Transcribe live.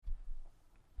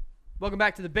Welcome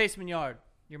back to the basement yard.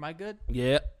 Your mic good?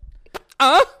 Yeah.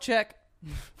 Check.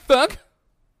 Fuck.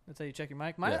 That's how you check your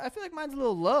mic. Mine, Yeah. I feel like mine's a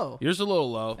little low. Yours a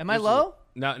little low. Am I low?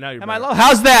 Now you're Am better. I low?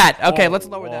 How's that? Okay, Oh, let's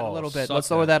lower that a whoa, little bit. suck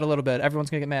Let's lower that. that a little bit. Everyone's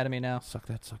going to get mad at me now. Suck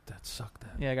that.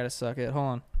 Yeah, I got to suck it. Hold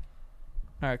on.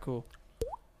 All right, cool.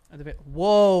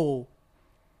 Whoa.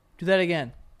 Do that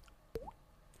again.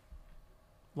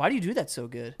 Why do you do that so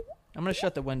good? I'm going to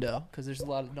shut the window because there's a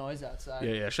lot of noise outside.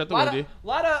 Yeah. Shut the window. A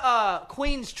lot of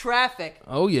Queens traffic.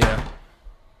 Oh, yeah.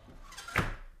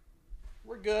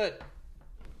 We're good.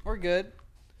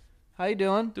 How you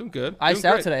doing? Doing good. Iced Doing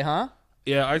out great. today, huh?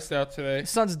 Yeah, iced out today. The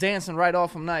sun's dancing right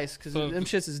off from nice because So- them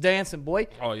shits is dancing, boy.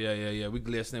 Oh, yeah. We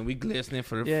glistening.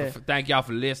 Yeah. For thank y'all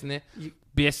for listening.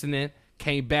 Listening.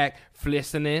 Came back for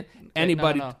listening.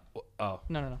 Anybody. no. Oh.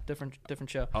 No. Different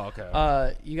show. Oh,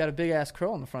 okay. You got a big ass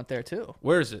curl in the front there too.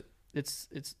 Where is it? It's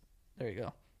there you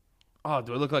go. Oh,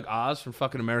 do I look like Oz from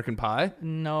fucking American Pie?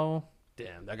 No.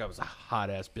 Damn, that guy was a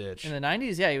hot-ass bitch. In the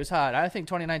 90s, yeah, he was hot. I think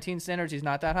 2019 standards, he's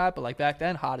not that hot, but like back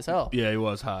then, hot as hell. Yeah, he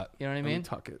was hot. You know what I mean?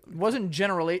 Tuck it. Wasn't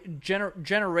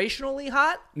generationally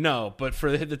hot? No, but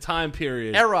for the time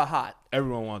period, Era hot.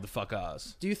 everyone wanted to fuck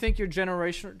Oz. Do you think you're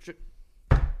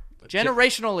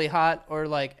generationally hot or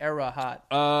like era hot?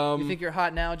 You think you're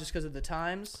hot now just because of the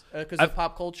times? Because of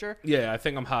pop culture? Yeah, I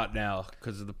think I'm hot now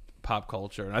because of the pop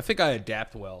culture, and I think I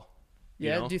adapt well.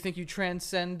 Yeah. You know? Do you think you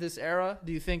transcend this era?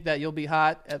 Do you think that you'll be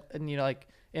hot like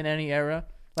in any era?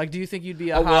 Like, do you think you'd be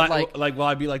will hot will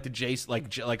I be like the Jace,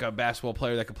 like a basketball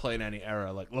player that could play in any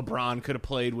era? Like LeBron could have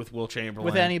played with Will Chamberlain.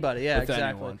 with anybody? Yeah, with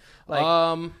exactly.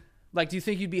 anyone. Like, do you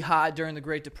think you'd be hot during the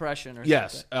Great Depression or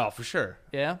Yes. something? Oh, for sure.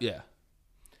 Yeah? Yeah.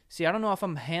 See, I don't know if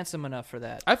I'm handsome enough for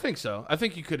that. I think so. I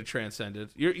think you could have transcended.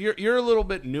 You're a little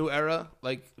bit new era,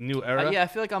 Yeah, I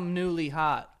feel like I'm newly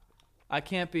hot. I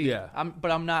can't be. Yeah.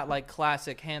 But I'm not like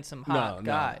classic handsome hot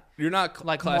guy. No. You're not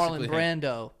Like classically Marlon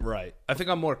Brando Right. I think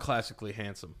I'm more classically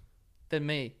handsome. than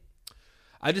me.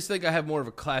 I just think I have more of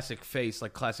a classic face,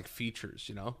 like classic features,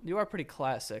 you know? You are pretty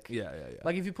classic. Yeah.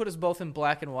 Like if you put us both in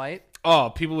black and white, Oh,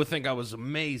 people would think I was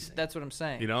amazing. that's what I'm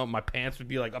saying. You know, my pants would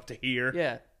be like up to here.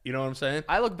 Yeah. You know what I'm saying?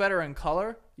 I look better in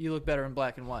color. You look better in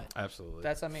black and white. Absolutely.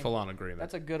 Full on agreement.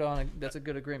 That's a good agreement. That's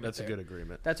there. a good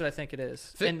agreement. That's what I think it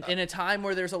is. In a time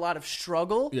where there's a lot of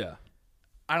struggle, Yeah.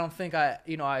 I don't think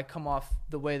I come off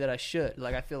the way that I should.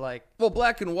 Like I feel like Well,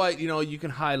 black and white, you know, you can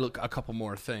hide a couple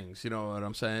more things. You know what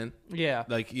I'm saying? yeah,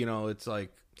 Like, you know, it's like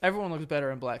everyone looks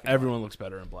better in black and white. everyone looks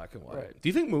better in black and white. Right. Do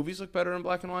you think movies look better in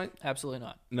black and white? Absolutely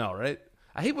not. No, right?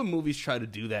 I hate when movies try to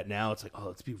do that now. It's like, oh,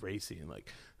 let's be racy and like,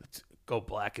 let's go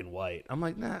black and white. I'm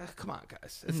like, nah, come on,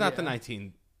 guys. It's not the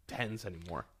 1910s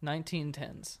anymore.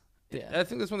 1910s. Yeah, I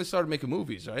think that's when they started making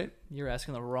movies, right? you're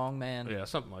asking the wrong man. Yeah,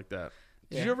 something like that.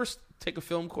 Did Yeah. you ever take a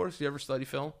film course? Did you ever study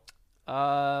film?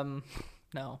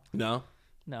 No,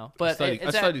 No. but I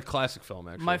studied classic film,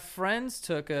 actually. my friends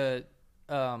took a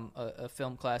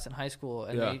film class in high school,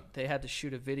 and Yeah. they had to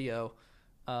shoot a video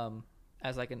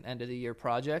as like an end of the year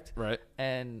project, Right.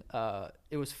 and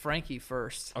it was Frankie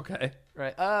first, Okay.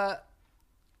 right?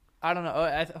 I don't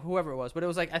know whoever it was, but it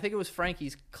was like I think it was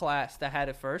Frankie's class that had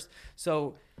it first,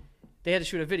 so they had to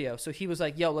shoot a video. So he was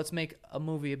like, "Yo, let's make a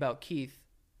movie about Keith,"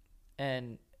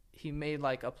 and he made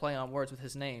like a play on words with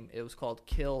his name. It was called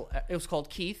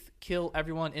Keith, kill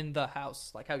everyone in the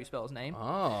house, like how you spell his name.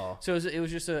 Oh. So it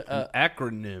was just An a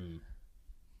acronym.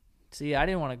 see, I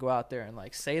didn't want to go out there and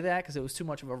like say that because it was too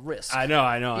much of a risk. I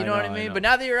know. You know what I mean? But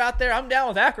now that you're out there, I'm down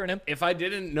with acronym. If I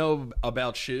didn't know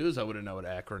about shoes, I wouldn't know what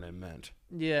acronym meant.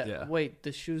 Yeah. Wait,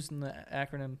 the shoes in the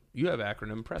acronym. You have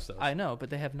acronym, press those. I know, but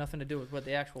they have nothing to do with what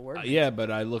the actual word means. Yeah,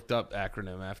 but I looked up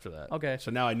acronym after that. Okay.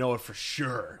 So now I know it for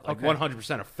sure. Like Okay.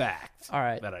 100% a fact. All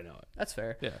right. That I know it. That's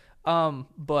fair. Yeah.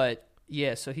 But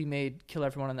yeah, so he made Kill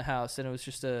Everyone in the House, and it was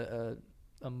just a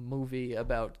movie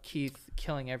about Keith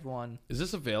killing everyone. Is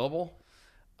this available?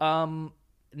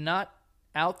 Not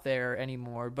out there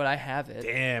anymore, but I have it.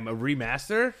 Damn, a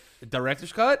remaster? A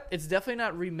director's cut? It's definitely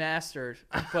not remastered,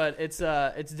 but it's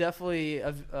definitely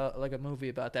like a movie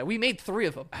about that. We made 3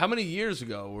 of them. How many years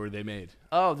ago were they made?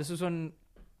 Oh, this was when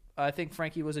I think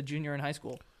Frankie was a junior in high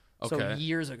school. So Okay.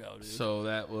 years ago, dude. So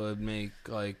that would make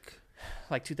like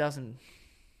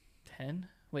 2010?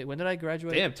 Wait, when did I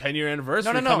graduate? damn, 10-year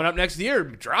anniversary No. coming up next year.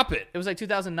 Drop it. It was like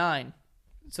 2009.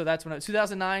 So that's when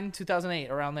 2009, 2008,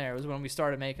 around there was when we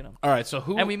started making them. All right, so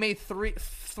who? And we made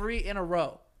three in a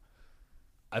row.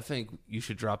 I think you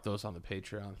should drop those on the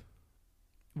Patreon.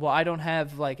 Well, I don't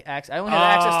have like access. I only have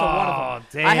access to one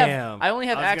of them. Damn. I only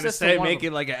have access to one make of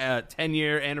them. it like a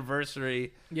 10-year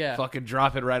anniversary. Yeah. Fucking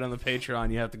drop it right on the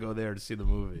Patreon. You have to go there to see the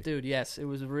movie. Dude, yes, it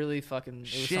was really fucking. It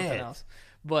was something Shit. else.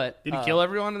 But Did he kill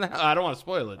everyone in the house? I don't want to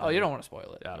spoil it. Oh, you don't want to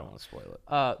spoil it. Yeah, I don't want to spoil it.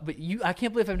 But I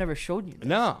can't believe I've never showed you this.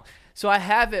 No. So I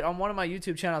have it on one of my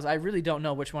YouTube channels. I really don't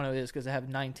know which one it is because I have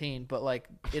 19, but like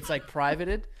it's like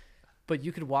privated, but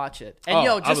you could watch it. And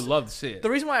I would love to see it. The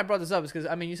reason why I brought this up is because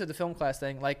you said the film class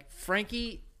thing. Like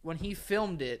Frankie, when he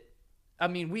filmed it,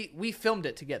 we filmed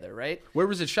it together, right? Where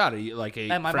was it shot? At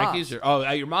my Frankie's? mom's.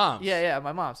 At your mom's. Yeah,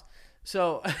 my mom's.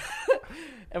 So,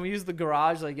 and we used the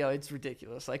garage. Like, it's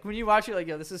ridiculous. Like when you watch it, like,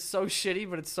 this is so shitty,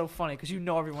 but it's so funny because you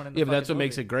know everyone in the. Yeah, but that's what movie.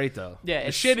 makes it great, though. Yeah,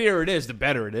 the shittier it is, the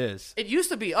better it is. It used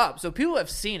to be up, so people have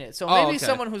seen it. So maybe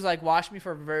someone who's like watched me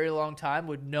for a very long time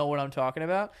would know what I'm talking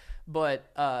about.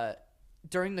 But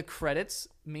during the credits,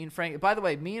 me and Frank. By the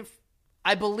way,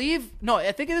 I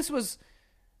think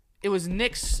it was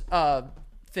Nick's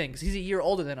thing. 'Cause he's a year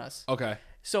older than us. Okay.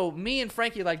 So me and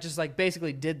Frankie just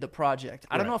basically did the project.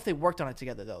 I don't know if they worked on it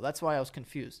together though. That's why I was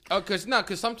confused. Oh,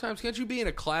 because sometimes can't you be in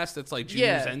a class that's like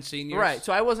juniors and seniors? Right.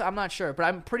 So I'm not sure, but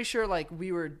I'm pretty sure like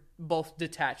we were both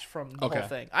detached from the whole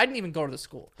thing. I didn't even go to the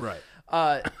school. Right.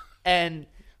 And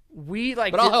we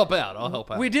But I'll help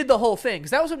out. We did the whole thing because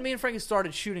that was when me and Frankie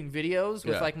started shooting videos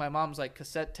with like my mom's like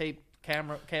cassette tape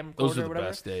camcorder. Those are or the whatever.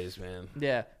 best days, man.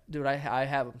 Yeah, dude, I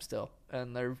have them still,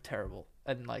 and they're terrible,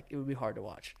 and like it would be hard to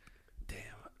watch.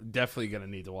 Definitely gonna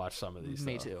need to watch some of these.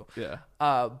 Me too. too.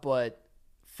 Yeah. But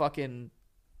fucking.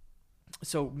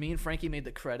 So me and Frankie made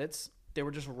the credits. They were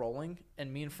just rolling,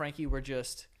 and me and Frankie were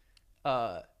just,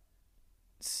 lip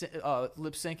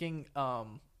syncing.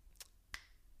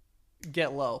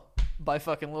 Get Low by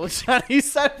fucking Lil Johnny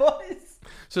Side Boys.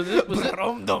 So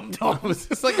was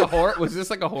this like a horror? Was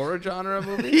this like a horror genre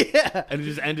movie? Yeah. And it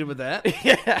just ended with that?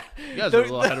 Yeah. You guys are a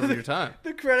little ahead of your time.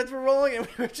 The credits were rolling, and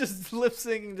we were just lip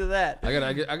syncing to that.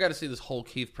 I gotta see this whole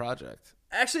Keith project.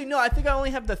 Actually, no. I think I only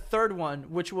have the third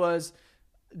one, which was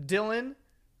Dylan,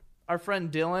 our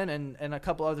friend Dylan, and a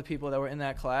couple other people that were in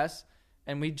that class.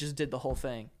 And we just did the whole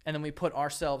thing. And then we put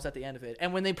ourselves at the end of it.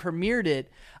 And when they premiered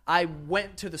it, I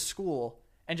went to the school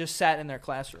and just sat in their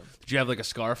classroom. Did you have like a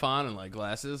scarf on and like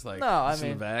glasses? Like, no, in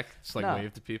the back? Just like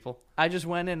wave to people? I just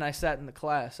went in and I sat in the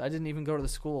class. I didn't even go to the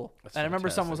school. That's and I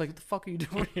remember someone was like, what the fuck are you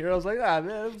doing here? I was like,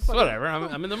 man. Whatever.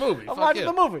 I'm in the movie. I'm watching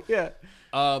the movie. Yeah.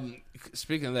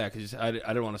 Speaking of that, because I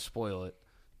didn't want to spoil it.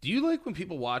 Do you like when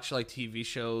people watch like TV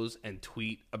shows and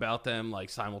tweet about them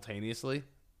like simultaneously?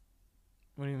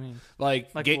 What do you mean?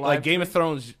 Like Game of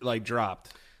Thrones like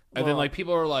dropped, and then like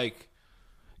people are like,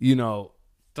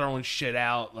 throwing shit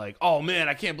out like, oh man,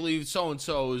 I can't believe so and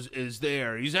so is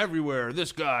there. He's everywhere.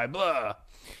 This guy, blah.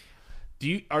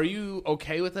 Are you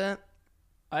okay with that?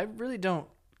 I really don't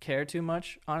care too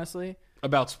much, honestly.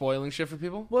 About spoiling shit for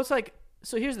people? Well, it's like,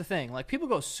 so here's the thing. Like, people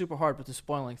go super hard with the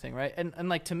spoiling thing, right? And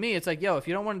like, to me, it's like, if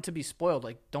you don't want it to be spoiled,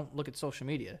 like, don't look at social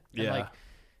media. And, yeah. like,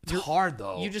 it's hard,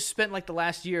 though. You just spent, like, the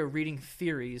last year reading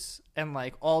theories and,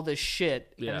 like, all this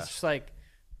shit. Yeah. And it's just like,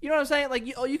 you know what I'm saying? Like,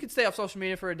 you could stay off social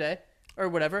media for a day or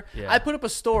whatever. Yeah. I put up a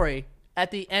story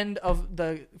at the end of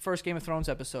the first Game of Thrones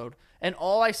episode, and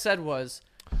all I said was...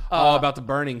 about the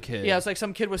burning kid. Yeah, it's like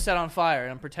some kid was set on fire,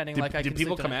 and I'm pretending like I can... Did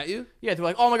people come at you? Yeah, they're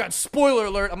like, oh my god, spoiler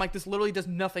alert. I'm like, this literally does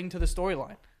nothing to the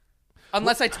storyline.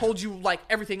 Unless I told you, like,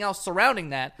 everything else surrounding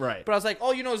that. Right. But I was like,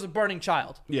 all you know is a burning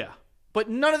child. Yeah. But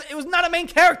it was not a main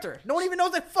character. No one even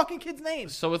knows that fucking kid's name.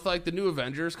 So with, like, the new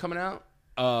Avengers coming out,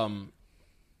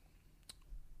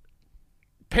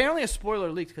 apparently a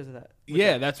spoiler leaked because of that.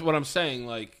 Yeah, that's what I'm saying.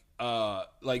 Like,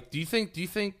 do you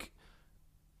think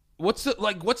what's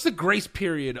the grace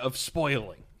period of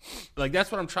spoiling? Like,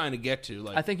 that's what I'm trying to get to.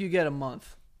 Like, I think you get a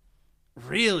month.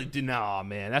 Really? Nah,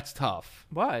 man, that's tough.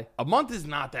 Why? A month is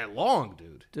not that long,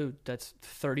 dude. Dude, that's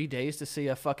 30 days to see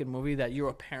a fucking movie that you're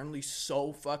apparently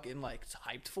so fucking, like,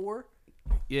 hyped for?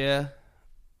 Yeah.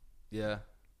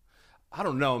 I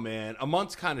don't know, man. A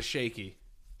month's kind of shaky.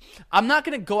 I'm not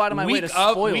going to go out of my way to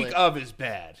spoil it. Week of is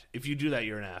bad. If you do that,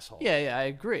 you're an asshole. Yeah, I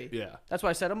agree. Yeah. That's why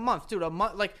I said a month. Dude, a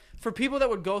month. Like, for people that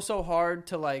would go so hard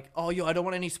to, like, oh, I don't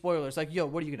want any spoilers. Like,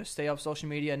 what are you going to stay off social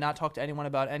media and not talk to anyone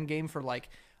about Endgame for, like,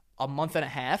 a month and a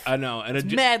half? I know. And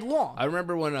it's mad long. I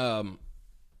remember when,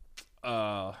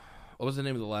 what was the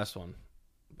name of the last one?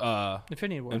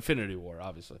 Infinity War,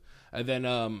 obviously. And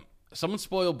then someone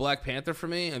spoiled Black Panther for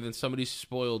me, and then somebody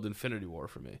spoiled Infinity War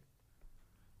for me.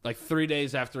 Like 3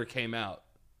 days after it came out.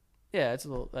 Yeah, that's a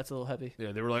little heavy.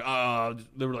 Yeah, they were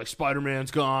like, Spider-Man's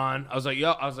gone. I was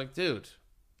like, dude.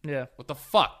 Yeah. What the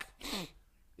fuck?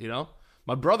 You know?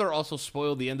 My brother also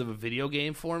spoiled the end of a video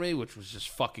game for me, which was just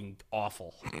fucking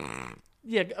awful.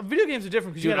 Yeah, video games are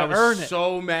different because you gotta earn earn it. it.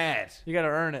 So mad. You gotta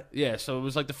earn it. Yeah, so it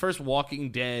was like the first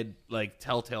Walking Dead like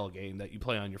Telltale game that you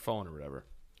play on your phone or whatever,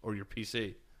 or your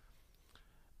PC.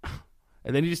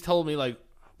 And then he just told me like,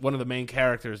 one of the main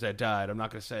characters that died. I'm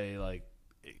not gonna say like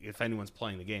if anyone's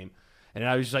playing the game. And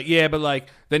I was just like, yeah, but like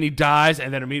then he dies,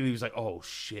 and then immediately he was like, oh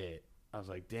shit. I was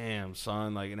like, damn,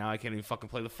 son, like now I can't even fucking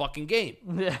play the fucking game.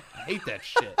 Yeah. I hate that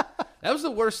shit. That was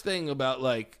the worst thing about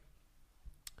like.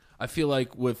 I feel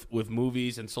like with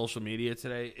movies and social media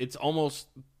today, it's almost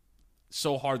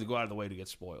so hard to go out of the way to get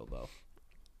spoiled, though.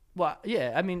 Well,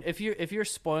 yeah, I mean, if you're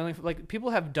spoiling, like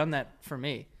people have done that for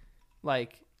me.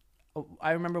 Like,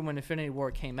 I remember when Infinity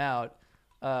War came out,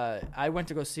 I went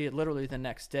to go see it literally the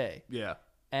next day. Yeah.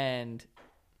 And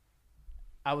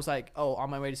I was like, oh, on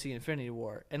my way to see Infinity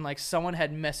War. And, like, someone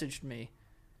had messaged me,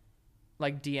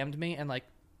 like, DM'd me and, like,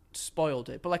 spoiled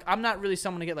it. But, like, I'm not really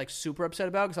someone to get, like, super upset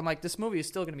about because I'm like, this movie is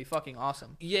still going to be fucking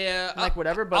awesome. Yeah. And, like,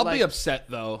 whatever. But I'll like, be upset,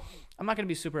 though. I'm not going to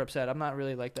be super upset. I'm not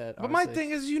really like that, But honestly. my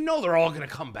thing is, they're all going to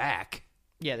come back.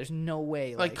 Yeah, there's no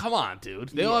way. Like, come on, dude.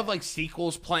 They all have, like,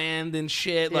 sequels planned and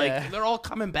shit. Yeah. Like, they're all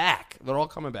coming back.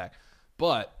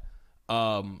 But,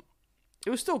 it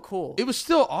was still cool. It was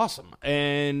still awesome.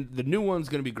 And the new one's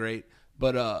going to be great.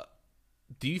 But,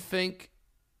 do you think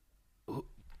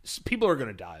people are going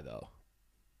to die, though?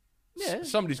 Yeah.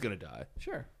 Somebody's going to die.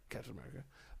 Sure. Captain America.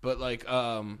 But, like,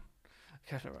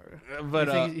 Captain America.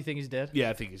 But, you think he's dead? Yeah,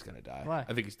 I think he's going to die. Why?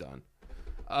 I think he's done.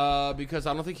 Because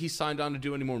I don't think he's signed on to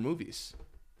do any more movies.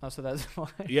 Oh, so that's why.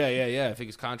 Yeah. I think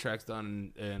his contract's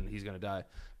done and he's going to die.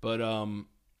 But,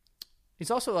 he's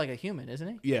also like a human, isn't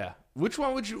he? yeah. Which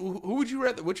one would you, who would you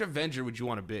rather, which Avenger would you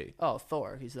want to be? Oh,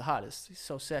 Thor. He's the hottest. He's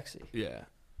so sexy. Yeah.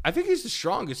 I think he's the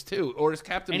strongest, too. Or is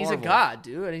Captain Marvel? And he's a god,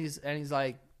 dude. And he's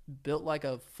like built like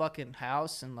a fucking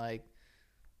house and like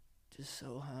just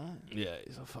so hot. Yeah,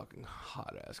 he's a fucking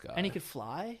hot ass guy. And he could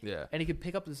fly. Yeah. And he could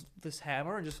pick up this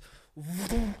hammer and just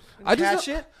catch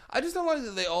it. I just don't like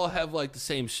that they all have like the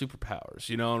same superpowers.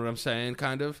 You know what I'm saying?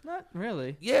 Kind of. Not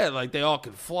really. Yeah, like they all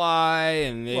can fly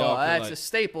and they all. Well, that's like, a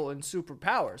staple in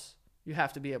superpowers. You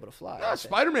have to be able to fly. No,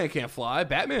 Spider-Man can't fly.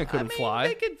 Batman couldn't fly.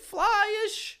 They could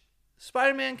fly-ish.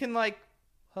 Spider-Man can like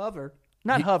hover.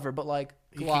 Not hover, but like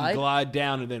glide. He can glide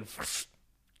down and then.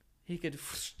 He could.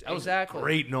 That was a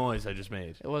great noise I just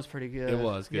made. It was pretty good. It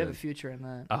was good. You have a future in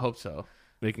that. I hope so.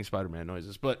 Making Spider-Man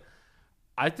noises. But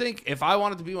I think if I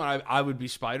wanted to be one, I would be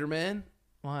Spider-Man.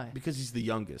 Why? Because he's the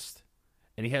youngest.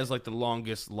 And he has like the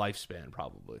longest lifespan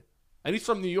probably. And he's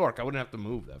from New York. I wouldn't have to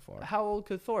move that far. How old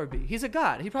could Thor be? He's a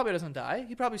god. He probably doesn't die.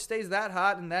 He probably stays that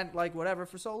hot and that like whatever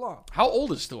for so long. How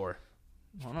old is Thor?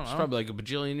 I don't know. He's probably like a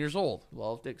bajillion years old.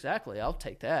 Well, exactly. I'll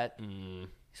take that.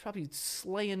 He's probably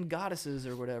slaying goddesses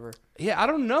or whatever. Yeah, I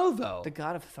don't know though. The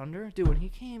god of thunder, dude. When he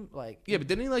came, like yeah, but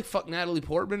didn't he like fuck Natalie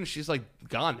Portman? And she's like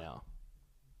gone now.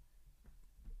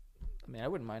 I mean, I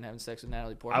wouldn't mind having sex with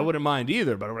Natalie Portman. I wouldn't mind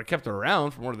either, but I would have kept her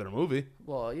around for more than a movie.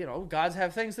 Well, you know, gods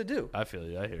have things to do. I feel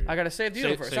you. I hear you. I gotta save the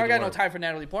universe. Save I got the no time for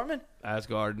Natalie Portman.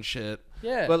 Asgard and shit.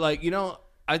 Yeah, but like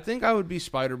I think I would be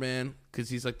Spider-Man because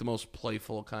he's like the most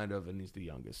playful kind of, and he's the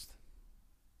youngest.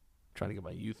 I'm trying to get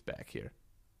my youth back here.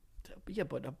 Yeah,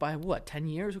 but by what? 10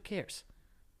 years? Who cares?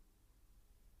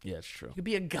 Yeah, it's true. You could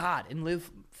be a god and live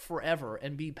forever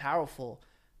and be powerful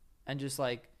and just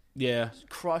like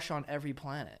crush on every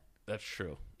planet. That's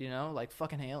true. You know, like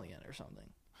fucking Alien or something.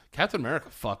 Captain America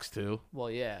fucks too. Well,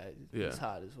 yeah, he's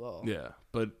hot as well. Yeah,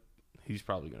 but he's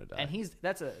probably gonna die. And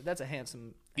that's a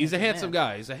handsome. He's a handsome man.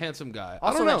 guy. He's a handsome guy.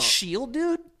 Also, I don't know. that shield,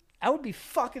 dude. I would be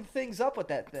fucking things up with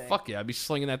that thing. Fuck yeah, I'd be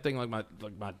slinging that thing like my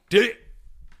dick.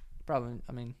 Probably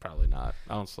not.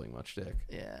 I don't sling much dick.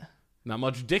 Yeah. Not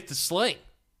much dick to sling.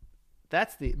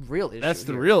 That's the real issue. That's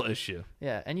the real issue.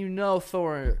 Yeah, and you know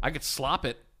Thor. I could slop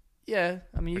it. Yeah,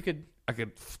 I mean you could. I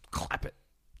could clap it.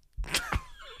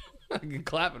 I could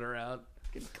clap it around.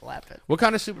 You could clap it. What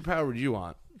kind of superpower would you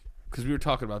want? Because we were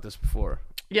talking about this before.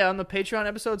 Yeah, on the Patreon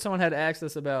episode, someone had asked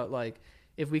us about like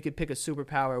if we could pick a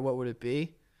superpower, what would it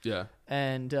be? Yeah.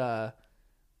 And I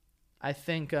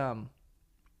think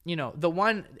the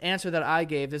one answer that I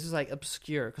gave, this is like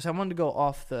obscure because I wanted to go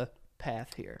off the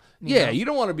path here. You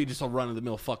don't want to be just a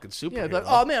run-of-the-mill fucking superhero. Yeah, like,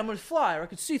 oh man, I'm gonna fly, or I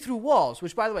could see through walls.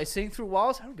 Which, by the way, seeing through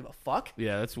walls, I don't give a fuck.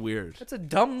 Yeah, that's weird. That's a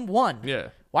dumb one. Yeah.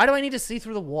 Why do I need to see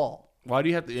through the wall? Why do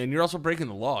you have to? And you're also breaking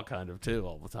the law, kind of, too,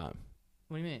 all the time.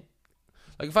 What do you mean?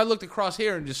 Like, if I looked across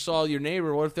here and just saw your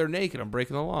neighbor, what if they're naked? I'm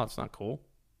breaking the law. It's not cool.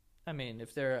 I mean,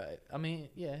 if they're,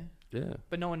 yeah. Yeah.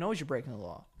 But no one knows you're breaking the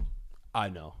law. I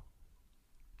know.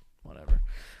 Whatever.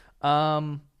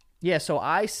 Yeah. So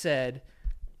I said,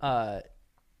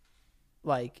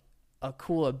 like a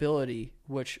cool ability,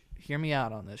 which hear me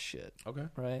out on this shit. Okay.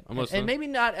 Right. I'm listening. And maybe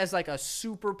not as like a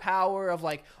superpower of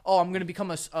like, oh, I'm gonna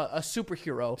become a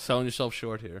superhero. Selling yourself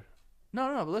short here.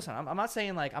 No. But listen, I'm not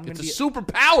saying like I'm going to be. It's a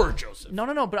superpower, Joseph.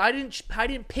 No. But I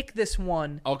didn't pick this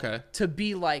one. Okay. To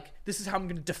be like, this is how I'm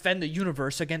going to defend the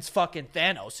universe against fucking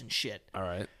Thanos and shit. All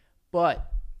right.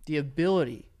 But the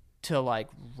ability to like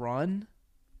run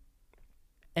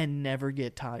and never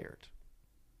get tired.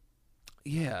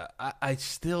 Yeah, I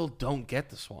still don't get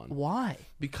this one. Why?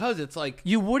 Because it's like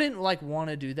you wouldn't like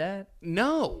want to do that.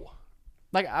 No.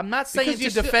 Like I'm not saying to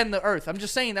defend the Earth. I'm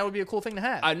just saying that would be a cool thing to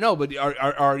have. I know, but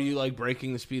are you like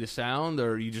breaking the speed of sound,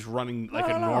 or are you just running like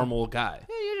a normal guy?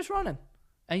 Yeah, you're just running,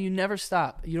 and you never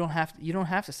stop. You don't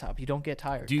have to stop. You don't get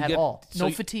tired at all. No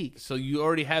fatigue. So you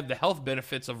already have the health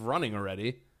benefits of running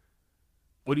already.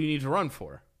 What do you need to run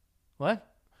for? What?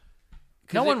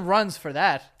 No one runs for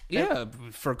that. Yeah,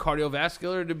 for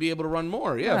cardiovascular to be able to run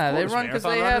more. Yeah, they run because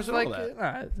they have like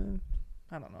I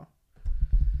don't know,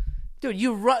 dude.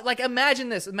 You run like imagine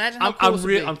this. Imagine how cool this would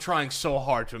be. I'm trying so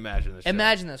hard to imagine this.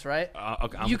 Imagine this, right?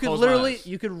 Okay, you could literally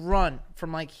run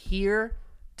from like here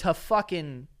to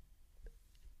fucking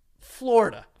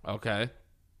Florida. Okay.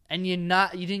 And you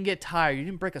didn't get tired. You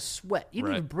didn't break a sweat. You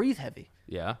didn't even breathe heavy.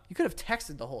 Yeah. You could have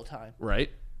texted the whole time.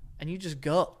 Right. And you just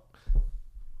go.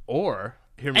 Or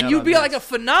and you'd be like a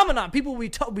phenomenon. People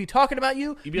would be talking about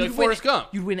you. You'd be like Forrest Gump.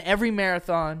 You'd win every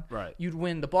marathon. Right. You'd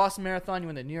win the Boston Marathon. You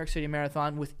win the New York City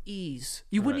Marathon with ease.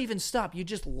 You wouldn't even stop. You'd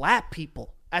just lap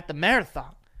people at the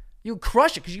marathon. You'd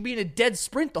crush it because you'd be in a dead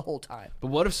sprint the whole time. But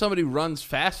what if somebody runs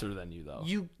faster than you, though?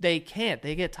 They can't.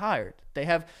 They get tired. They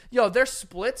have... their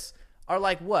splits are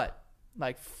like what?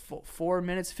 Like 4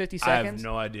 minutes, 50 seconds? I have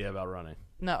no idea about running.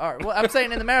 No, all right. Well, I'm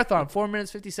saying in the marathon, 4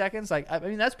 minutes, 50 seconds. Like, I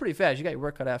mean, that's pretty fast. You got your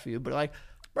work cut out for you. But like,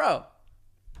 bro,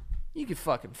 you can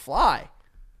fucking fly.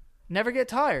 Never get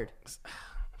tired.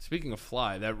 Speaking of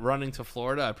fly, that running to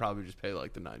Florida, I'd probably just pay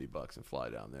like the $90 and fly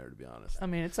down there, to be honest. I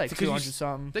mean, it's like 200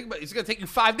 something. Think about it. It's going to take you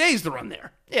 5 days to run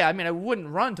there. Yeah, I mean, I wouldn't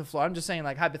run to Florida. I'm just saying,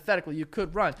 like, hypothetically, you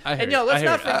could run. Let's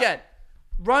not forget,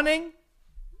 running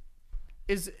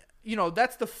is,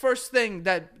 that's the first thing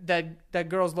that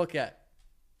girls look at.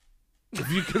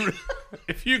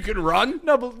 If you can run?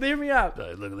 No, but hear me out.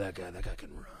 Look at that guy. That guy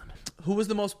can run. Who was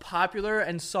the most popular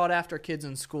and sought after kids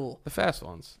in school? The fast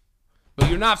ones. But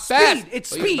you're not fast. It's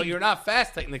speed. But you're not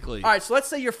fast, technically. All right, so let's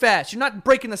say you're fast. You're not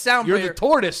breaking the sound barrier. barrier. You're the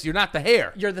tortoise. You're not the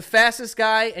hare. You're the fastest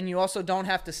guy, and you also don't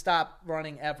have to stop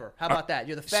running ever. How about that?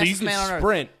 You're the fastest man on Earth.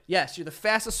 Sprint. Yes, you're the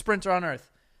fastest sprinter on Earth.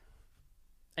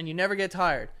 And you never get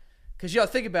tired. Because,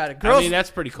 think about it. Girls, I mean,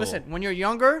 that's pretty cool. Listen, when you're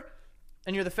younger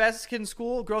and you're the fastest kid in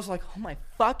school, girls are like, oh, my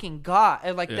fucking God.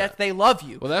 And, they love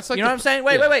you. Well, that's like you know what I'm saying?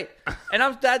 Wait. And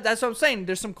that's what I'm saying.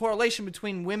 There's some correlation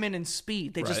between women and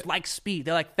speed. They just like speed.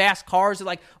 They like fast cars. They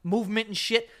like movement and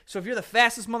shit. So if you're the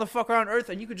fastest motherfucker on Earth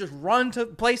and you could just run to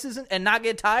places and not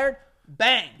get tired,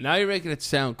 bang. Now you're making it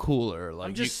sound cooler. Like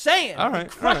I'm just saying. All right.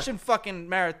 Crushing fucking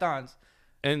marathons.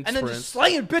 And then just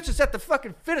slaying bitches at the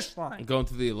fucking finish line. Going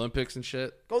to the Olympics and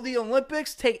shit. Go to the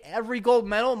Olympics, take every gold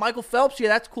medal. Michael Phelps, yeah,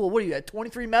 that's cool. What are you at?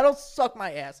 23 medals? Suck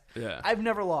my ass. Yeah. I've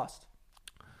never lost.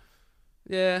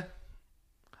 Yeah.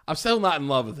 I'm still not in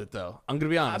love with it, though. I'm going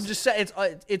to be honest. I'm just saying,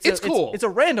 it's cool. It's a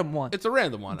random one. It's a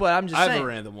random one. But I'm just saying. I have a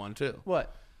random one, too.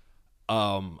 What?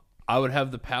 I would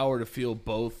have the power to feel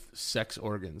both sex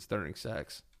organs during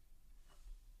sex.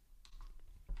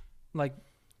 Like...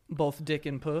 both dick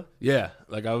and poo? Yeah.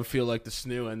 Like, I would feel like the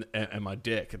snoo and my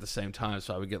dick at the same time,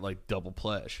 so I would get, like, double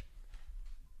pleasure.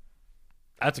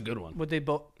 That's a good one. Would they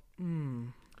both...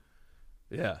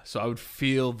 Yeah. So I would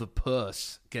feel the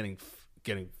puss getting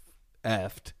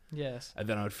effed. Yes. And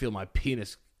then I would feel my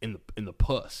penis in the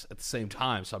puss at the same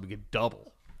time, so I would get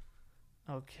double.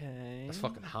 Okay. That's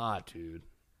fucking hot, dude.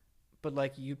 But,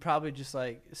 like, you probably just,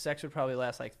 like... Sex would probably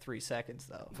last, like, 3 seconds,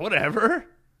 though. Whatever.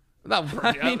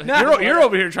 You're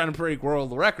over here trying to break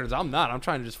world records. I'm not. I'm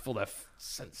trying to just feel that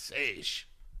sensation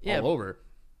all over.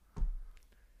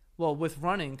 Well, with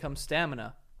running comes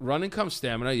stamina. Running comes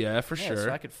stamina, yeah, for sure.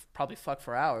 So I could probably fuck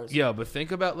for hours. Yeah, but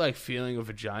think about like feeling a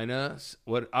vagina.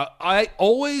 What I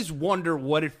always wonder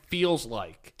what it feels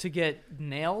like to get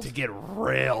nailed. To get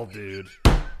railed, dude.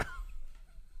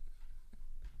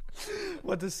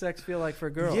 What does sex feel like for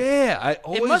a girl? Yeah, I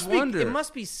always wonder. It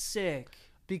must be sick.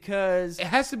 Because it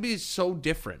has to be so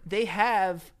different. They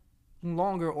have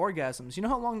longer orgasms. You know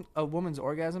how long a woman's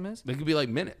orgasm is? They could be like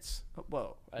minutes.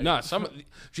 Whoa. No, did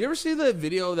you ever see the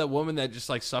video of that woman that just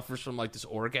like suffers from like this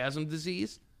orgasm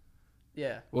disease?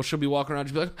 Yeah. Well, she'll be walking around,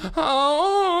 she'll be like,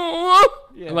 oh,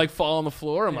 and like fall on the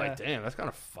floor. I'm like, damn, that's kind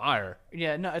of fire.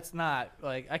 Yeah, no, it's not.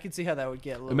 Like, I could see how that would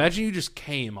get. Imagine you just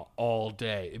came all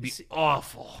day. It'd be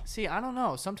awful. See, I don't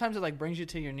know. Sometimes it like brings you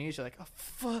to your knees. You're like, oh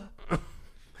fuck.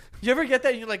 You ever get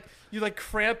that? You like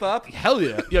cramp up. Hell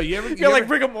yeah. Yo, you ever like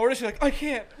rigor mortis. You're like, I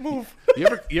can't move. You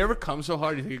ever come so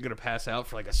hard you think you're gonna pass out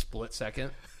for like a split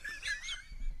second?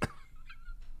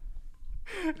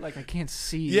 Like I can't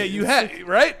see. Yeah, you have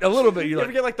right a little bit. You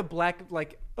ever get like the black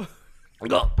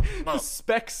the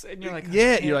specs, and you're like,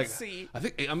 you're like, see. I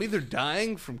think I'm either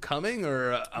dying from coming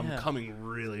or I'm coming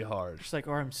really hard. Just like,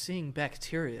 or I'm seeing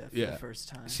bacteria for the first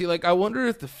time. See, like, I wonder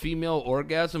if the female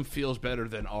orgasm feels better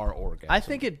than our orgasm. I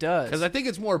think it does, because I think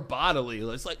it's more bodily.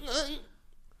 It's like,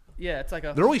 yeah, it's like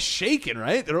they're always shaking,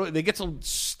 right? They get so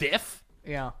stiff.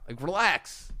 Yeah, like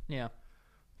relax. Yeah,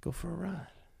 go for a ride.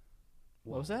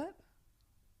 What was that?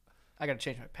 I gotta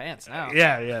change my pants now.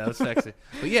 Yeah, that's sexy.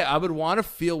 But yeah, I would want to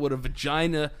feel what a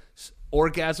vagina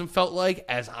orgasm felt like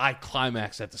as I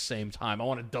climax at the same time. I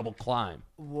want to double climb.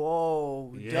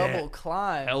 Whoa, double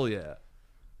climb. Hell yeah.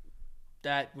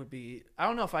 That would be. I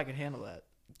don't know if I could handle that.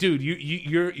 Dude,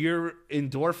 your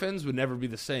endorphins would never be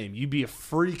the same. You'd be a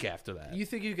freak after that. You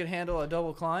think you could handle a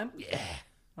double climb? Yeah.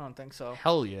 I don't think so.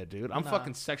 Hell yeah, dude. I'm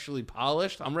fucking sexually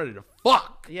polished. I'm ready to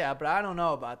fuck. Yeah, but I don't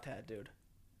know about that, dude.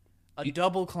 A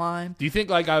double climb. Do you think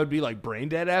like I would be like brain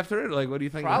dead after it? Like, what do you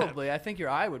think? Probably. I think your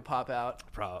eye would pop out.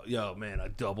 Yo, man, a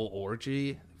double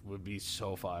orgy would be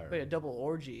so fire. Wait, a double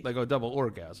orgy? Like a double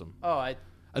orgasm. Oh, I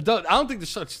don't think there's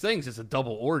such things as a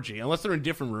double orgy unless they're in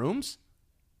different rooms.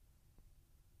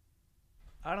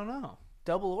 I don't know.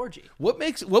 Double orgy. What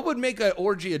would make an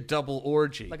orgy a double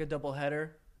orgy? Like a double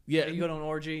header. Yeah, you go to an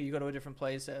orgy, you go to a different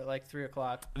place at like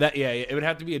 3:00. Yeah, it would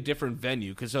have to be a different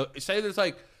venue. Because say there's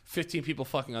like 15 people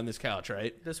fucking on this couch,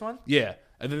 right? This one? Yeah,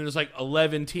 and then there's like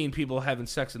 11 people having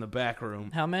sex in the back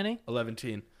room. How many?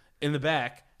 11 in the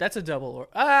back. That's a double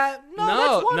orgy. That's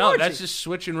one orgy. That's just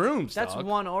switching rooms. That's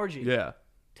one orgy. Yeah,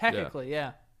 technically,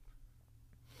 yeah.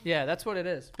 Yeah, that's what it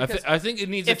is. I think it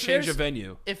needs a change of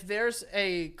venue. If there's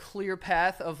a clear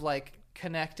path of like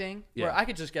connecting, where I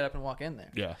could just get up and walk in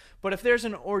there. Yeah. But if there's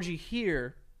an orgy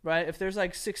here, right? If there's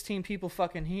like 16 people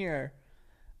fucking here,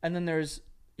 and then there's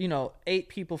 8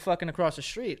 people fucking across the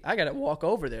street, I gotta walk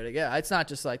over there to get. It's not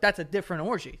just like that's a different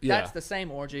orgy. Yeah. That's the same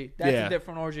orgy. That's a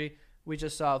different orgy. We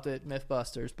just solved it.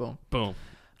 Mythbusters. Boom. Boom.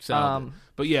 Solved it.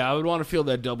 But yeah, I would want to feel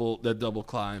that double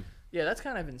climb. Yeah, that's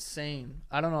kind of insane.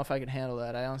 I don't know if I could handle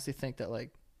that. I honestly think that I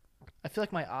feel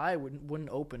like my eye wouldn't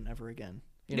open ever again.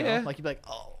 You know? Like you'd be like,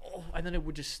 oh, and then it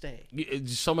would just stay.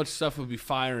 So much stuff would be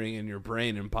firing in your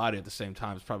brain and body at the same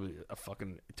time. It's probably a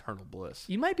fucking eternal bliss.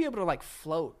 You might be able to like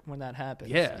float when that happens.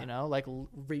 Yeah. Like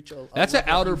reach a That's an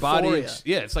outer body.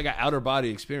 Yeah, it's like an outer body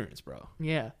experience, bro.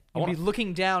 Yeah. You'd be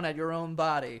looking down at your own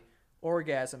body,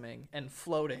 orgasming and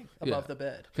floating above the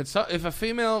bed. If a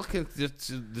female can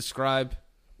describe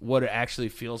what it actually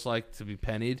feels like to be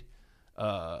pennied,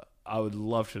 I would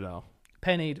love to know.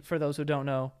 Pennied, for those who don't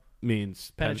know,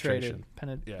 means penetration.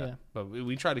 Yeah. But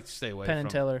we try to stay away from Penn and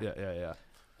Teller. Yeah.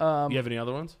 You have any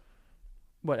other ones?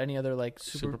 What, any other like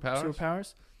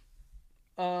superpowers?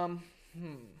 I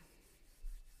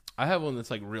have one that's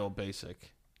like real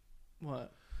basic.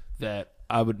 What? That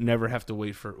I would never have to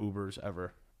wait for Ubers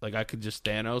ever. Like I could just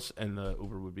Thanos and the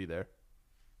Uber would be there.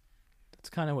 That's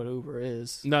kind of what Uber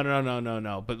is.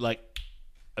 No. But like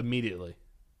immediately.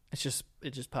 It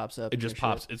just pops up. It just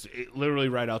pops. It's literally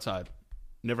right outside.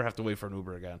 Never have to wait for an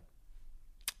Uber again.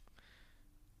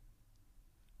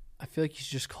 I feel like you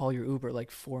should just call your Uber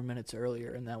like 4 minutes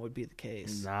earlier, and that would be the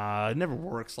case. Nah, it never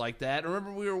works like that.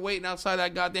 Remember we were waiting outside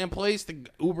that goddamn place? The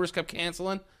Ubers kept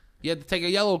canceling. You had to take a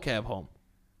yellow cab home.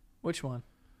 Which one?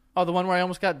 Oh, the one where I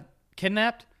almost got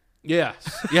kidnapped?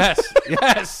 Yes.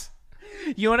 Yes.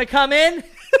 You want to come in?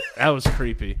 That was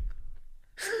creepy.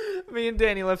 Me and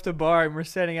Danny left a bar, and we're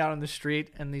standing out on the street,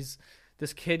 and this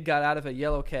kid got out of a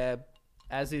yellow cab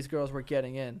as these girls were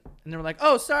getting in. And they were like,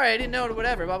 oh, sorry, I didn't know,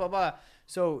 whatever, blah, blah, blah.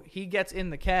 So he gets in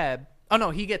the cab. Oh, no,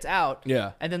 he gets out.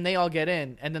 Yeah. And then they all get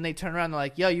in, and then they turn around and they're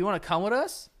like, yo, you want to come with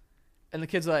us? And the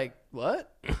kid's like,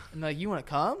 what? And like, you want to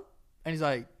come? And he's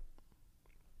like,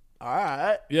 all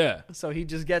right. Yeah. So he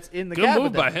just gets in the cab. Good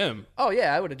move by him. Oh,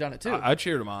 yeah, I would have done it too. I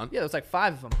cheered him on. Yeah, there was like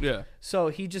 5 of them. Yeah. So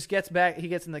he just gets back. He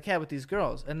gets in the cab with these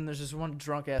girls. And there's this one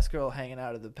drunk-ass girl hanging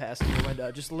out of the passenger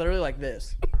window, just literally like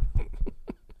this.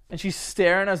 And she's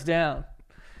staring us down.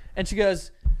 And she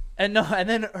goes, and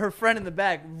then her friend in the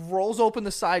back rolls open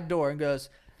the side door and goes,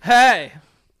 hey,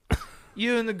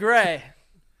 you in the gray,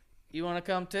 you want to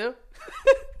come too?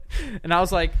 And I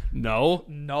was like, no.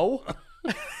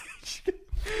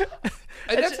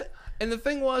 And the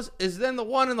thing is then the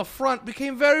one in the front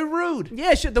became very rude.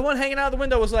 Yeah, the one hanging out the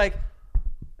window was like,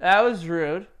 that was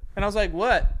rude. And I was like,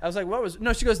 what? I was like, what was?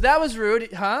 No, she goes, that was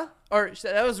rude, huh? Or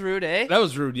that was rude, eh? That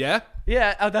was rude, yeah?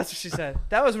 Yeah, oh, that's what she said.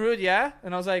 That was rude, yeah?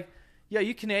 And I was like, yo,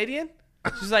 you Canadian?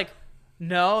 She's like,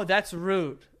 no, that's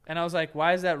rude. And I was like,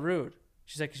 why is that rude?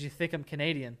 She's like, because you think I'm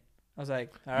Canadian. I was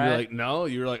like, all right. You're like, no.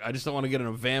 You're like, I just don't want to get in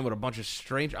a van with a bunch of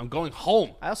strangers. I'm going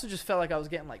home. I also just felt like I was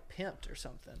getting like pimped or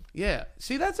something. Yeah.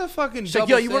 See, that's a fucking. She's like,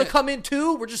 yo, you want to come in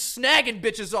too? We're just snagging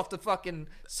bitches off the fucking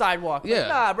sidewalk. Yeah. Like,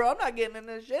 nah, bro, I'm not getting in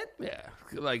this shit. Yeah.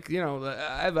 Like, you know,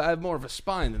 I have more of a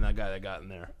spine than that guy that got in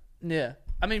there. Yeah.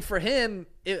 I mean, for him,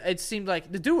 it seemed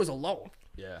like the dude was alone.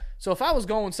 Yeah. So if I was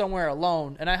going somewhere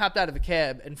alone and I hopped out of a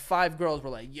cab and 5 girls were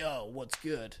like, yo, what's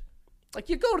good? Like,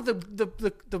 you go to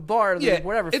the bar or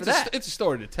whatever for that. It's a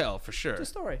story to tell, for sure. It's a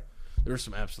story. There were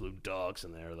some absolute dogs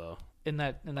in there, though. In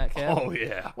that cab? Oh,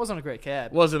 yeah. Wasn't a great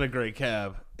cab. Wasn't a great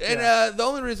cab. And the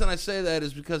only reason I say that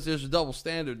is because there's a double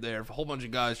standard there. If a whole bunch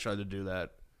of guys tried to do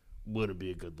that, wouldn't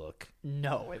be a good look.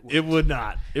 No, it wouldn't. It would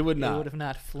not. It would not. It would have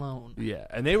not flown. Yeah,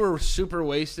 and they were super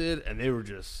wasted, and they were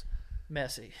just...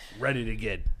 messy. Ready to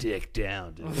get dick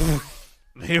down, dude.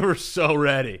 They were so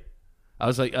ready. I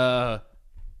was like,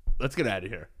 let's get out of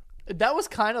here. That was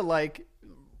kind of like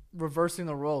reversing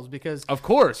the roles because... Of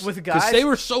course. With guys... Because they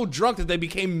were so drunk that they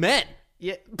became men.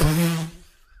 Yeah.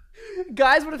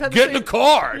 Guys would have had Get in the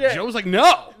car. Yeah. Joe was like,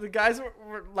 no. The guys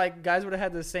were like, guys would have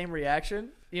had the same reaction.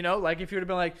 You know, like if you would have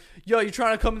been like, yo, you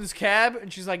trying to come in this cab?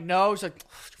 And she's like, no. She's like,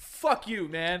 fuck you,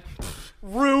 man.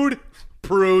 Rude.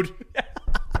 Prude.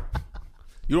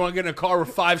 You don't want to get in a car with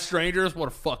 5 strangers? What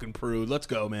a fucking prude. Let's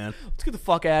go, man. Let's get the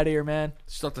fuck out of here, man.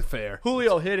 Start the fair.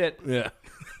 Julio, hit it. Yeah.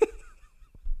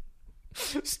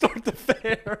 Start the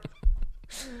fair.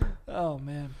 Oh,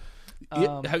 man.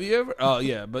 Have you ever? Oh,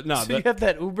 yeah, but no. So you have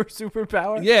that Uber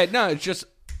superpower? Yeah, no, it's just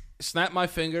snap my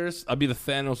fingers. I'll be the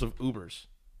Thanos of Ubers.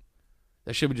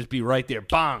 That shit would just be right there.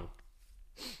 Bang.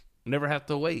 Never have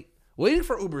to wait. Waiting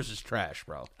for Ubers is trash,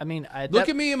 bro. I mean, look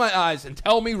at me in my eyes and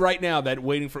tell me right now that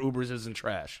waiting for Ubers isn't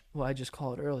trash. Well, I just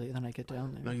call it early, and then I get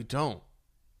down there. No, you don't.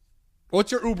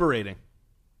 What's your Uber rating?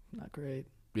 Not great.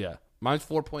 Yeah, mine's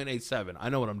 4.87. I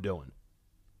know what I'm doing.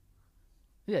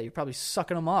 Yeah, you're probably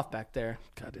sucking them off back there.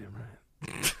 Goddamn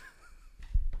right.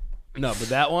 No, but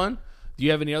that one. Do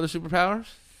you have any other superpowers?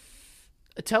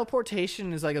 A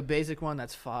teleportation is like a basic one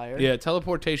that's fire. Yeah,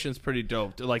 teleportation's pretty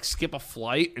dope. To like skip a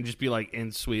flight and just be like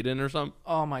in Sweden or something.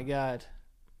 Oh my god.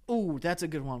 Ooh, that's a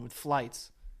good one with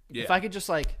flights. Yeah. If I could just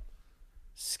like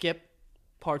skip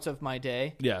parts of my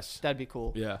day, yes, that'd be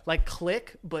cool. Yeah. Like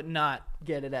click, but not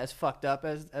get it as fucked up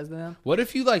as them. What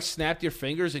if you like snapped your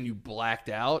fingers and you blacked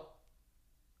out?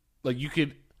 Like you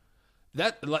could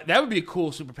that would be a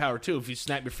cool superpower too if you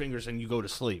snap your fingers and you go to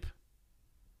sleep.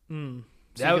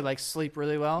 So you could like sleep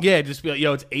really well? Yeah, just be like,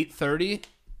 yo, it's 8:30,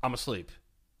 I'm asleep.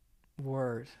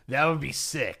 Word. That would be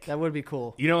sick. That would be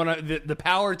cool. You know, the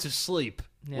power to sleep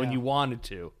when you wanted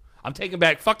to. I'm taking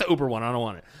back, fuck the Uber one, I don't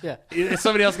want it. Yeah.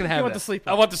 Somebody else can have You want that. the sleep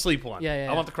one. I want the sleep one. Yeah.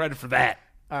 I want the credit for that.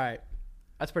 All right.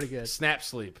 That's pretty good. Snap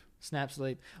sleep. Snap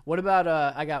sleep. What about,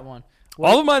 I got one.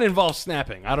 All of mine involve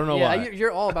snapping. I don't know why. Yeah,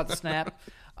 you're all about the snap.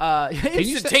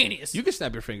 Instantaneous. You can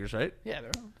snap your fingers, right? Yeah.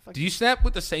 Do you snap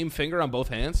with the same finger on both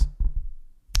hands?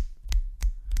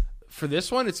 For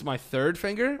this one, it's my third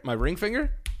finger, my ring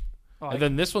finger. And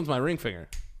then this one's my ring finger.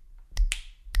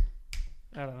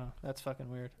 I don't know. That's fucking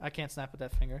weird. I can't snap with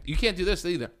that finger. You can't do this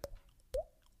either.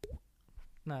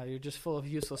 No, you're just full of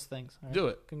useless things. Right? Do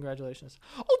it. Congratulations.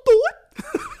 I'll do it.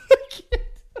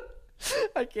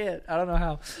 I can't. I don't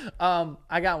know how.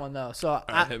 I got one though. So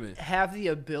I have the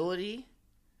ability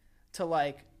to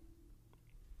like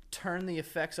turn the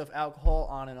effects of alcohol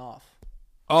on and off.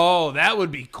 Oh, that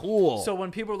would be cool. So when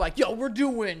people are like, yo, we're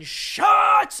doing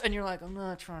shots, and you're like, I'm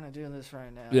not trying to do this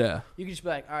right now. Yeah. You can just be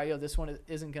like, all right, yo, this one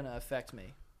isn't going to affect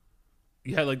me.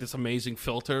 You had like this amazing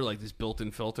filter, like this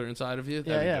built-in filter inside of you.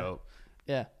 That'd be dope.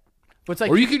 Yeah. But it's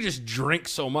like, or you could just drink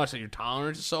so much that your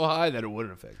tolerance is so high that it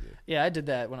wouldn't affect you. Yeah, I did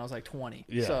that when I was like 20.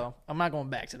 Yeah. So I'm not going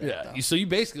back to that, though. So you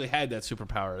basically had that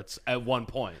superpower at one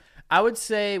point. I would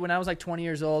say when I was like 20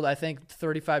 years old, I think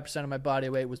 35% of my body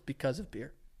weight was because of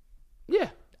beer.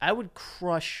 Yeah. I would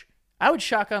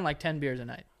shotgun like 10 beers a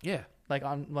night. Yeah. Like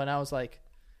when I was like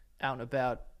out and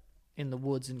about in the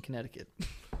woods in Connecticut.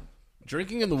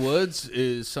 Drinking in the woods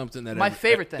is something that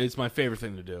favorite thing. It's my favorite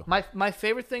thing to do. My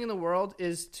favorite thing in the world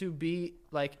is to be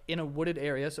like in a wooded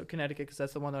area, so Connecticut, because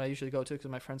that's the one that I usually go to because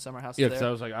my friend's summer house is there. Yeah, because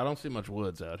I was like, I don't see much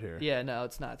woods out here. Yeah, no,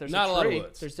 it's not. There's not a tree. lot of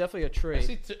woods. There's definitely a tree. I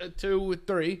see 2 with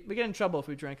 3. We get in trouble if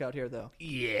we drink out here, though.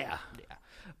 Yeah.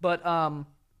 But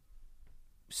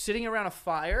sitting around a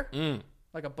fire,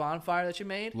 like a bonfire that you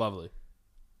made. Lovely.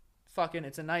 Fucking,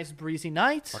 it's a nice breezy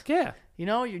night. Fuck yeah. You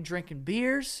know, you're drinking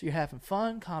beers, you're having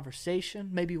fun,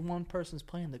 conversation. Maybe one person's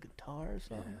playing the guitar or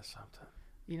something. Yeah, something.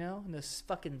 you know, and the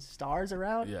fucking stars are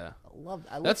out. Yeah. I love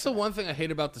that. That's the one thing I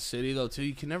hate about the city, though, too.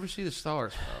 You can never see the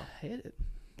stars, bro. I hate it.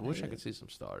 I wish I could see some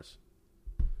stars.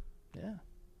 Yeah.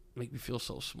 Make me feel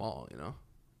so small, you know?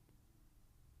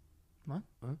 What?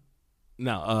 Huh?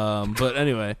 No, but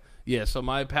anyway, yeah, so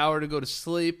my power to go to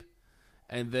sleep,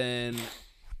 and then,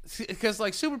 because,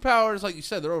 like, superpowers, like you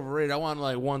said, they're overrated. I want,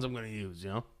 like, ones I'm going to use,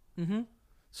 you know? Mm-hmm.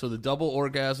 So the double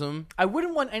orgasm. I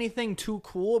wouldn't want anything too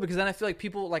cool, because then I feel like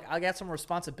people, like, I got some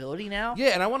responsibility now.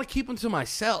 Yeah, and I want to keep them to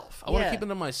myself. I want to keep them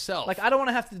to myself. Like, I don't want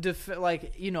to have to,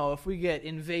 like, you know, if we get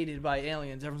invaded by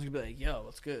aliens, everyone's going to be like, yo,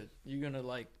 what's good? You're going to,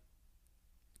 like...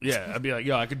 Yeah, I'd be like,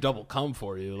 yo, I could double come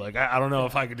for you. Like, I don't know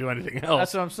if I could do anything else.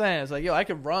 That's what I'm saying. It's like, yo, I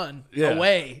could run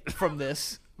away from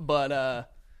this, but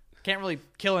can't really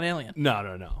kill an alien. No.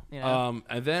 You know?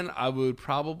 And then I would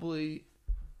probably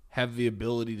have the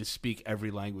ability to speak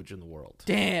every language in the world.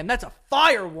 Damn, that's a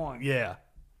fire one. Yeah.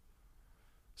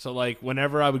 So, like,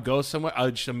 whenever I would go somewhere, I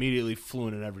would just immediately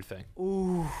fluent in everything.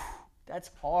 Ooh, that's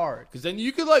hard. Because then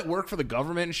you could, like, work for the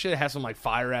government and shit, have some, like,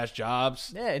 fire-ass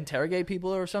jobs. Yeah, interrogate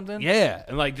people or something. Yeah,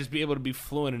 and, like, just be able to be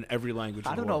fluent in every language in the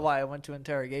world. I don't know why I went to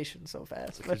interrogation so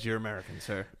fast. Because you're American,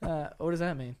 sir. What does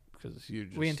that mean? Because you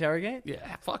just... We interrogate?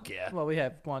 Yeah, fuck yeah. Well, we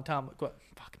have Guantanamo. Fuck,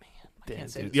 man. I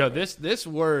can't say dude. this. Yo, this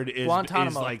word is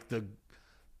like the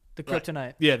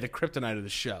kryptonite. Yeah, the kryptonite of the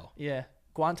show. Yeah,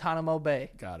 Guantanamo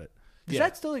Bay. Got it. Does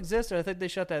that still exist, or I think they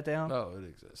shut that down? Oh, it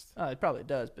exists. It probably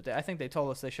does, but I think they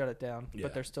told us they shut it down. Yeah.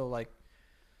 But they're still, like,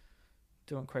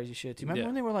 doing crazy shit. Do you remember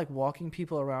when they were, like, walking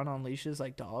people around on leashes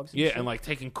like dogs? And and, like,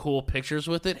 taking cool pictures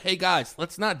with it? Hey, guys,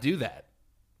 let's not do that.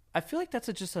 I feel like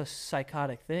that's just a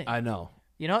psychotic thing. I know.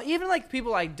 You know, even, like,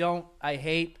 people I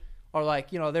hate, or,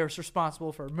 like, you know, they're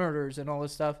responsible for murders and all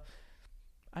this stuff.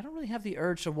 I don't really have the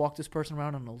urge to walk this person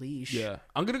around on a leash. Yeah.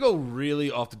 I'm going to go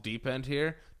really off the deep end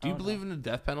here. Do you believe in the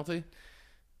death penalty?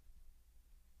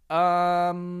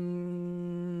 I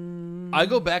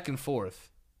go back and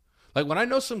forth. Like, when I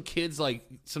know some kids, like,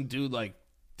 some dude, like,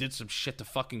 did some shit to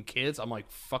fucking kids, I'm like,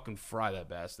 fucking fry that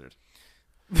bastard.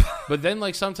 But then,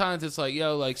 like, sometimes it's like,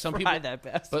 yo, like, some people... Fry that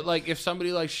bastard. But, like, if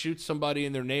somebody, like, shoots somebody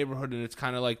in their neighborhood and it's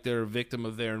kind of like they're a victim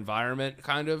of their environment,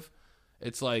 kind of,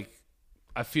 it's like,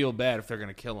 I feel bad if they're going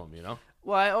to kill them, you know?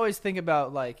 Well, I always think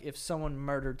about, like, if someone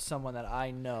murdered someone that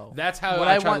I know. That's how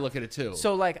I try to look at it, too.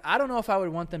 So, like, I don't know if I would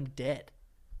want them dead.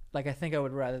 Like, I think I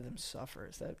would rather them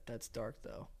suffer. That's dark,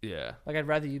 though. Yeah. Like, I'd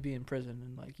rather you be in prison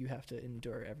and, like, you have to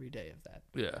endure every day of that.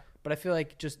 Yeah. But I feel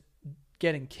like just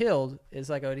getting killed is,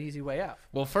 like, an easy way out.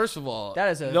 Well, first of all... That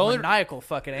is a maniacal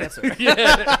fucking answer.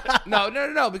 Yeah.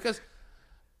 No, because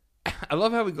I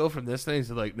love how we go from this thing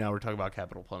to, like, now we're talking about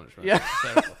capital punishment. Yeah.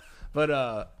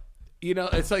 But, you know,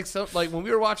 it's like when we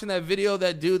were watching that video,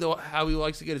 that dude, how he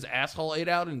likes to get his asshole ate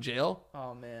out in jail.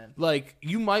 Oh, man. Like,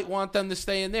 you might want them to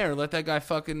stay in there and let that guy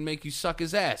fucking make you suck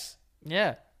his ass.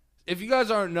 Yeah. If you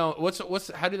guys aren't know,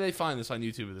 how do they find this on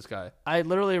YouTube of this guy? I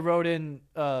literally wrote in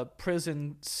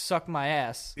prison, suck my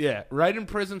ass. Yeah, right in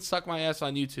prison, suck my ass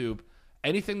on YouTube.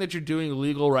 Anything that you're doing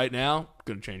illegal right now,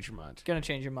 gonna change your mind. Gonna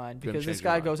change your mind because this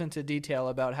guy goes into detail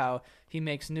about how he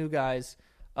makes new guys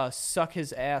suck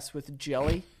his ass with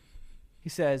jelly. He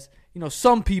says, you know,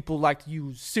 some people like to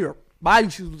use syrup, but I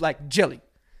usually like jelly.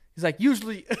 He's like,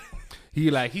 usually...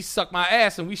 he sucked my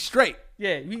ass and we straight.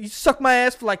 Yeah, he sucked my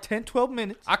ass for like 10, 12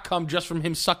 minutes. I come just from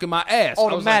him sucking my ass.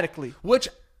 Automatically. Like, which...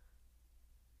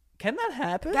 Can that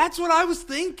happen? That's what I was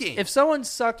thinking. If someone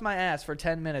sucked my ass for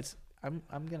 10 minutes, I'm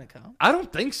going to come. I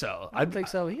don't think so. I don't think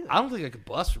so either. I don't think I could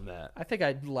bust from that. I think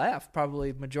I'd laugh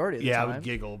probably majority of the time. Yeah, I would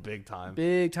giggle big time.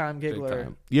 Big time giggler. Big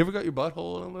time. You ever got your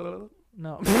butthole?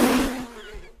 No.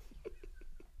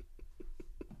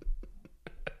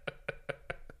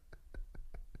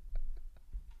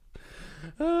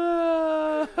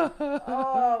 Oh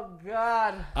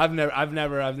God! I've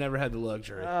never had the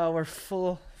luxury. Oh, we're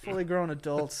fully grown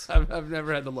adults. I've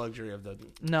never had the luxury of that.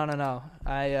 No.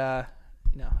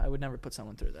 I would never put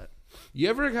someone through that. You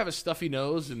ever have a stuffy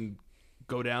nose and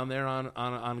go down there on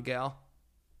a gal?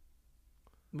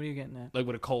 What are you getting at? Like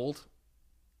with a cold?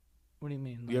 What do you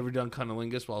mean? You ever done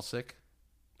cunnilingus while sick?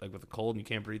 Like with a cold and you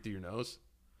can't breathe through your nose?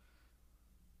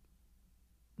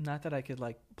 Not that I could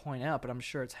like point out, but I'm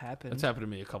sure it's happened. It's happened to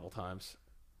me a couple times.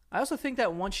 I also think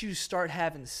that once you start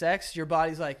having sex, your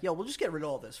body's like, yo, we'll just get rid of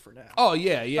all this for now. Oh,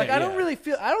 yeah. Like, I don't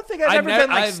think I've ever been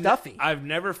like stuffy. I've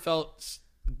never felt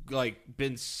like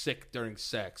been sick during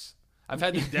sex. I've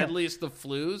had the deadliest of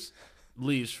flus,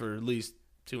 leaves for at least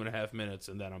 2.5 minutes,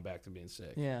 and then I'm back to being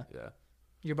sick. Yeah. Yeah.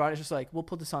 Your body's just like, we'll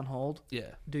put this on hold.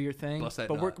 Yeah. Do your thing. Bust that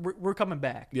but nut. we're coming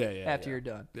back. Yeah. After you're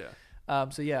done. Yeah.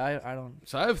 So yeah, I don't.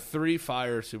 So I have 3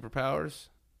 fire superpowers.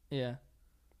 Yeah.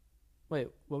 Wait,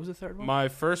 what was the third one? My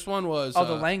first one was the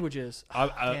languages.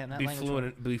 Damn,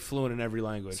 be fluent in every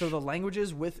language. So the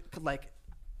languages with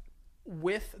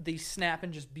the snap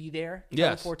and just be there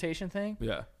teleportation thing.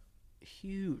 Yeah,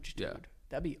 huge, dude. Yeah.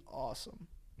 That'd be awesome.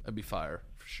 That'd be fire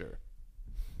for sure.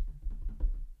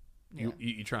 Yeah.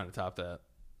 You trying to top that?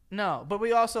 No, but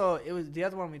we also it was the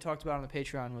other one we talked about on the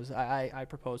Patreon was I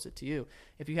proposed it to you.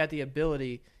 If you had the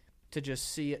ability to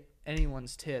just see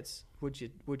anyone's tits, would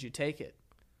you take it?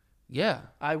 Yeah,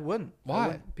 I wouldn't.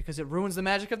 Why? Because it ruins the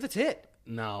magic of the tit.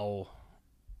 No.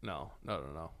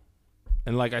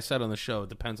 And like I said on the show, it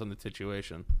depends on the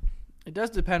situation. It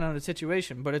does depend on the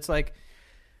situation, but it's like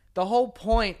the whole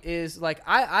point is like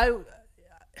I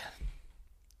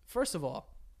first of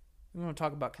all, we want to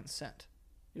talk about consent.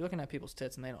 You're looking at people's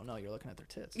tits and they don't know you're looking at their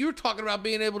tits. You were talking about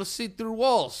being able to see through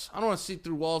walls. I don't want to see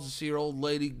through walls and see your old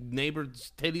lady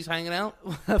neighbor's titties hanging out.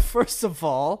 First of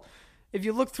all, if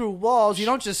you look through walls, you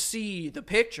don't just see the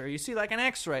picture. You see like an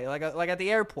X-ray, like at the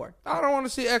airport. I don't want to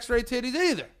see X-ray titties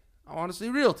either. I want to see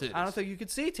real titties. I don't think you could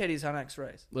see titties on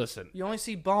X-rays. Listen. You only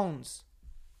see bones.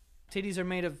 Titties are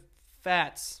made of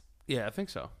fats. Yeah, I think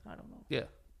so. I don't know. Yeah.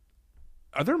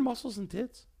 Are there muscles in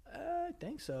tits? I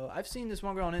think so. I've seen this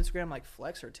one girl on Instagram like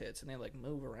flex her tits and they like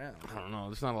move around. I don't know.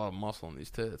 There's not a lot of muscle in these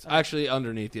tits. Actually,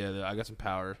 underneath, yeah, I got some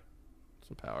power.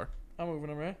 I'm moving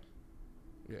them, right?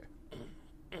 Yeah.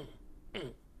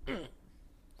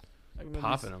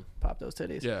 Popping them. Pop those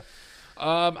titties. Yeah.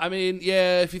 I mean,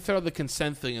 yeah, if you throw the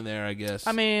consent thing in there, I guess.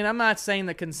 I mean, I'm not saying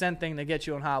the consent thing to get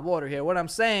you in hot water here. What I'm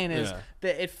saying is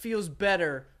that it feels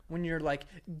better when you're like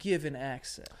given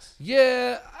access.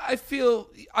 Yeah, I feel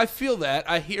that.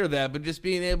 I hear that, but just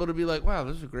being able to be like, wow,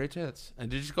 those are great tits,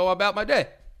 and to just go about my day.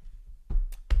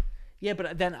 Yeah,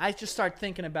 but then I just start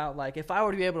thinking about like if I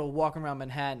were to be able to walk around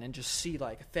Manhattan and just see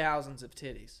like thousands of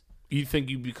titties. You think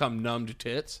you become numb to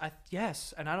tits?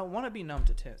 Yes, and I don't want to be numb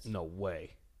to tits. No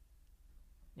way.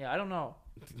 Yeah, I don't know.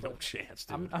 No chance,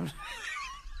 dude.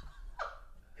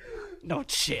 No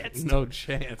chance. No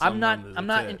chance. I'm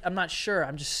not sure.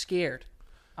 I'm just scared.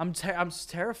 I'm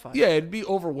terrified. Yeah, it'd be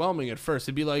overwhelming at first.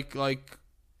 It'd be like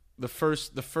the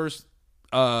first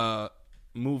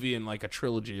movie in like a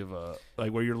trilogy of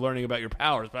like where you're learning about your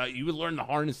powers, but you would learn to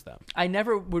harness them. I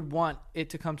never would want it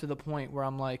to come to the point where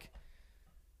I'm like,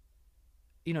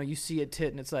 you know, you see a tit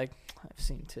and it's like, I've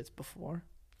seen tits before.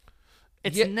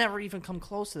 It's never even come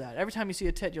close to that. Every time you see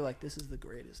a tit, you're like, this is the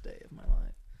greatest day of my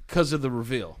life. Because of the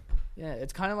reveal. Yeah,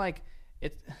 it's kind of like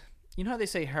you know how they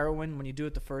say heroin, when you do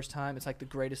it the first time, it's like the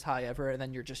greatest high ever, and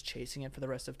then you're just chasing it for the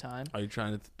rest of time. Are you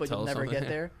trying to but you'll never get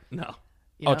there? No.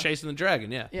 You know? Chasing the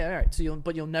dragon, yeah. Yeah, all right. So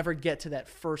you'll never get to that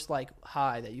first like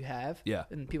high that you have. Yeah.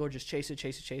 And people are just chase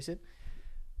it.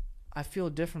 I feel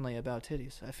differently about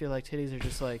titties. I feel like titties are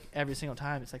just like every single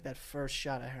time it's like that first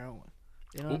shot of heroin.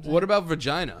 You know what about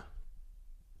vagina?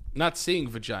 Not seeing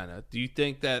vagina. Do you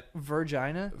think that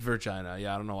Virgina?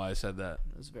 Yeah, I don't know why I said that.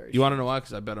 That's very. You want to know why?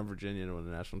 Because I bet on Virginia to win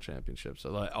the national championship.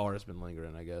 So like, R has been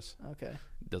lingering, I guess. Okay.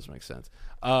 It doesn't make sense.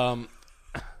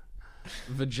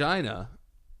 Vagina.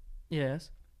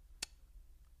 Yes.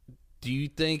 Do you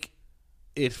think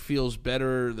it feels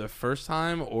better the first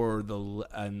time or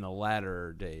in the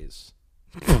latter days?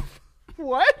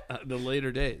 What? The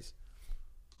later days.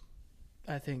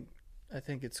 I think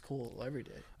it's cool every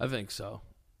day. I think so.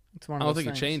 It's one I of don't those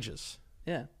think things. it changes.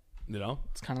 Yeah. You know?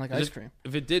 It's kind of like ice cream.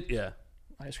 If it did, yeah.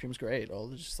 Ice cream's great.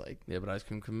 All it's just like. Yeah, but ice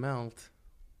cream can melt.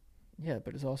 Yeah,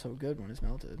 but it's also good when it's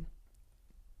melted.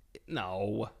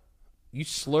 No. You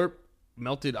slurp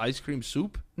melted ice cream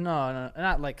soup? No,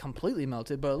 not like completely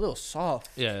melted, but a little soft.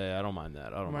 Yeah, I don't mind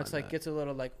that. When it's like gets a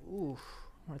little like ooh,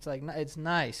 when it's like it's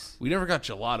nice. We never got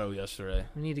gelato yesterday.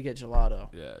 We need to get gelato.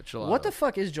 Yeah, gelato. What the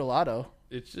fuck is gelato?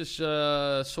 It's just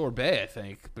sorbet, I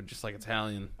think, but just like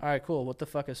Italian. All right, cool. What the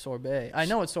fuck is sorbet? I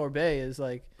know what sorbet is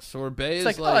like. Sorbet is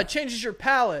like oh, it changes your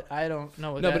palate. I don't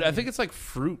know what. No, that but means. I think it's like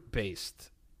fruit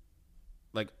based,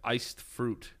 like iced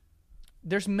fruit.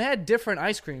 There's mad different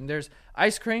ice cream. There's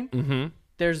ice cream. Mm-hmm.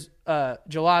 There's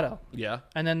gelato. Yeah.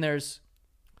 And then there's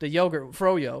the yogurt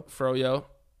froyo. Froyo.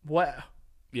 What?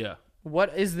 Yeah.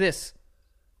 What is this?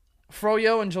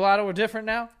 Froyo and gelato are different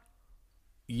now?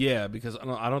 Yeah, because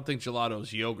I don't think gelato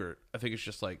is yogurt. I think it's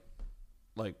just like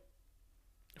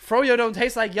Froyo don't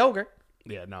taste like yogurt.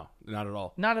 Yeah, no, not at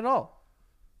all. Not at all.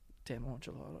 Damn, I want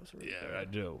gelatos. Really yeah, bad. I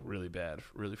do. Really bad.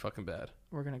 Really fucking bad.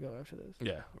 We're going to go after this.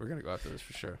 Yeah, we're going to go after this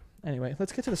for sure. Anyway,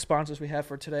 let's get to the sponsors we have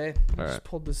for today. All Just right.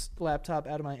 pulled this laptop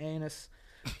out of my anus.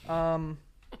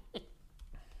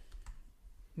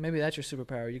 Maybe that's your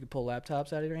superpower. You could pull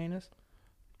laptops out of your anus.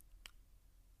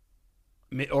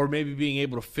 Or maybe being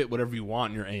able to fit whatever you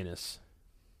want in your anus.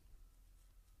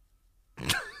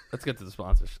 Let's get to the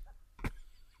sponsors.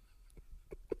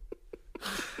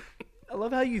 I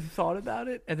love how you thought about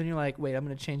it, and then you're like, wait, I'm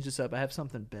going to change this up. I have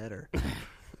something better.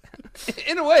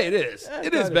 In a way, it is.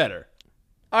 It is better.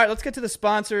 All right, let's get to the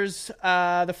sponsors.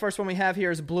 The first one we have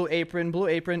here is Blue Apron. Blue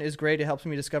Apron is great. It helps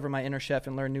me discover my inner chef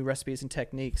and learn new recipes and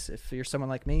techniques. If you're someone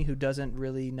like me who doesn't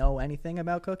really know anything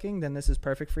about cooking, then this is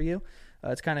perfect for you.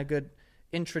 It's kind of good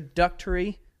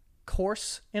introductory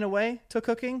course, in a way, to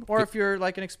cooking. Or if you're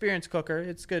like an experienced cooker,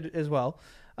 it's good as well.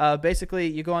 Basically,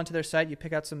 you go onto their site, you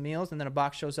pick out some meals, and then a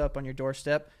box shows up on your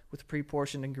doorstep with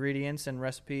pre-portioned ingredients and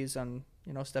recipes on,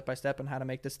 step by step on how to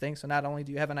make this thing. So not only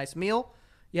do you have a nice meal,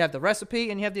 you have the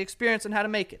recipe, and you have the experience on how to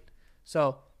make it.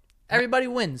 So everybody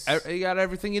wins. You got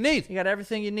everything you need. You got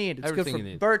everything you need. It's everything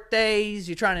good for birthdays.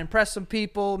 You're trying to impress some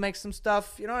people, make some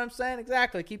stuff. You know what I'm saying?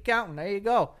 Exactly. Keep counting. There you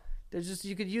go.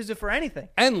 You could use it for anything.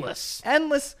 Endless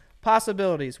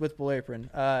possibilities with Blue Apron.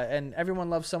 And everyone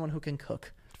loves someone who can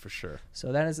cook. For sure.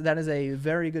 So that is a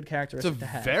very good characteristic to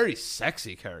have. It's a very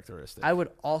sexy characteristic. I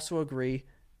would also agree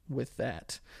with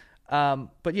that.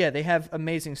 But yeah, they have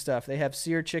amazing stuff. They have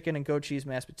seared chicken and goat cheese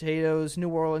mashed potatoes, New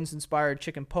Orleans-inspired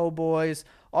chicken po' boys,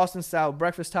 Austin-style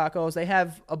breakfast tacos. They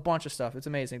have a bunch of stuff. It's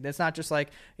amazing. It's not just like,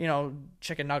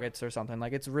 chicken nuggets or something.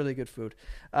 Like, it's really good food.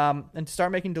 And to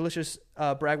start making delicious,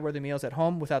 brag-worthy meals at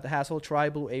home without the hassle, try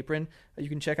Blue Apron. You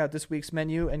can check out this week's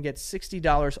menu and get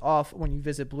 $60 off when you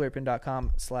visit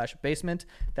blueapron.com/basement.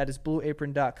 That is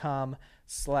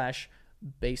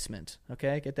blueapron.com/basement.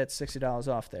 Okay, get that $60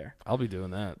 off there. I'll be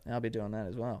doing that. I'll be doing that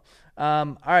as well.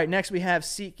 All right, next we have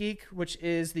SeatGeek, which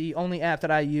is the only app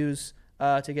that I use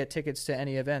to get tickets to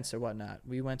any events or whatnot.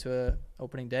 We went to a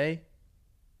opening day.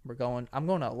 I'm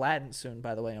going to Aladdin soon,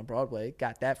 by the way, on Broadway.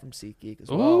 Got that from SeatGeek as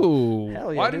well. Ooh,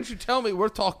 hell yeah! Why didn't you tell me? We'll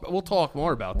talk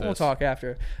more about this. We'll talk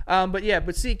after. But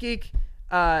SeatGeek,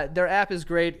 their app is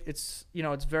great. It's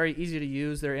it's very easy to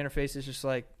use. Their interface is just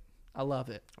like, I love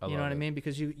it. You know what I mean?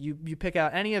 Because you pick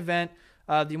out any event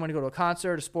that you want to go to, a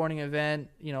concert, a sporting event,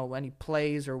 any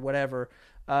plays or whatever.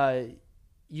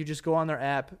 You just go on their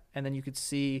app, and then you could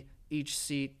see each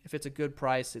seat. If it's a good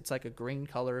price, it's like a green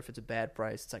color. If it's a bad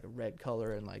price, it's like a red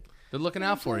color. And like, they're looking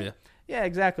out for you. Yeah,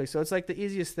 exactly. So it's like the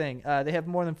easiest thing. They have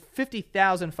more than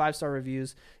 50,000 5-star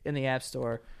reviews in the App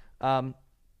Store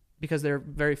because they're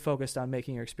very focused on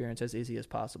making your experience as easy as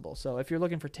possible. So if you're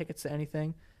looking for tickets to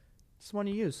anything, it's one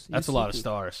you use. That's a lot of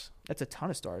stars. That's a ton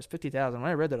of stars. 50,000. When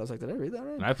I read that, I was like, did I read that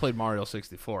right? And I played Mario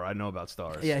 64. I know about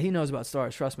stars. Yeah, he knows about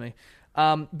stars. Trust me.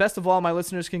 Best of all, my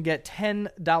listeners can get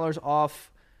 $10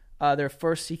 off their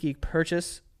first SeatGeek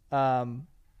purchase.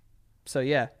 So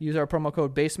yeah, use our promo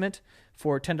code BASEMENT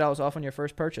for $10 off on your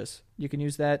first purchase. You can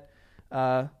use that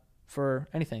for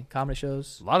anything, comedy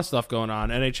shows. A lot of stuff going on.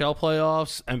 NHL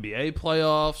playoffs, NBA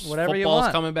playoffs, whatever you want.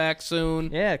 Football's coming back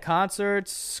soon. Yeah,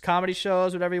 concerts, comedy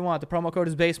shows, whatever you want. The promo code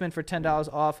is BASEMENT for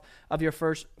 $10 off of your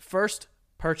first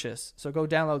purchase. So go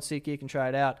download SeatGeek and try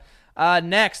it out.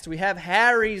 Next, we have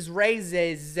Harry's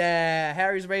Razors.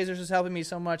 Harry's Razors is helping me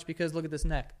so much because look at this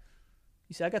neck.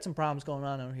 You see, I got some problems going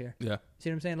on over here. Yeah. See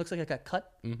what I'm saying? It looks like I got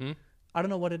cut. Mm-hmm. I don't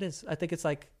know what it is. I think it's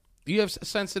like... You have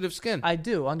sensitive skin. I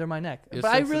do, under my neck. But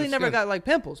I really never got like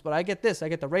pimples, but I get this. I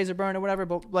get the razor burn or whatever,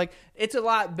 but like it's a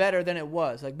lot better than it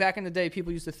was. Like back in the day,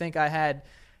 people used to think I had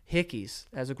hickeys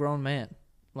as a grown man,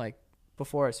 like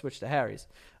before I switched to Harry's.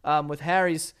 With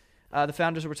Harry's, the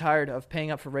founders were tired of paying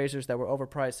up for razors that were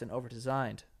overpriced and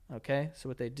overdesigned. Okay? So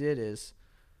what they did is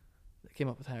they came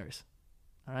up with Harry's.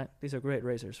 All right? These are great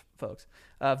razors, folks.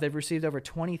 They've received over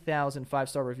 20,000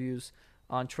 5-star reviews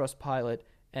on Trustpilot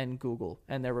and Google,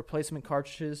 and their replacement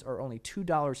cartridges are only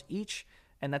 $2 each,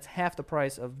 and that's half the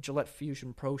price of Gillette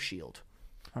Fusion Pro Shield.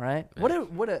 All right, Yeah.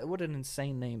 What an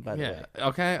insane name, by the way.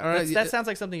 Okay, all right. That sounds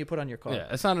like something you put on your car. Yeah,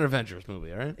 it's not an Avengers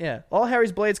movie, all right? Yeah, all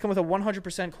Harry's blades come with a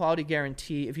 100% quality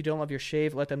guarantee. If you don't love your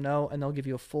shave, let them know, and they'll give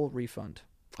you a full refund.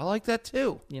 I like that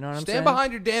too. You know what I'm saying? Stand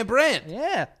behind your damn brand.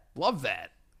 Yeah, Love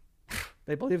that.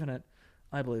 they believe in it.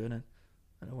 I believe in it,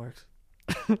 and it works.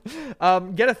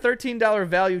 Get a $13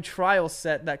 value trial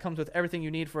set that comes with everything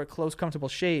you need for a close, comfortable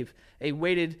shave. A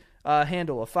weighted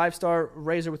handle, a 5-star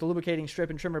razor with a lubricating strip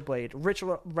and trimmer blade, rich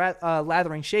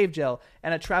lathering shave gel,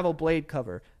 and a travel blade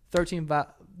cover.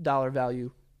 $13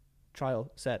 value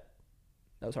trial set.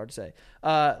 That was hard to say.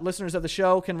 Listeners of the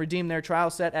show can redeem their trial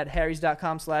set at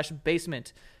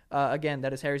harrys.com/basement. Again,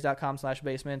 that is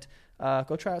harrys.com/basement.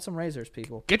 Go try out some razors,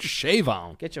 people. Get your shave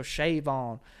on. Get your shave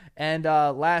on. And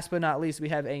last but not least, we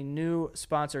have a new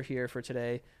sponsor here for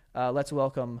today. Let's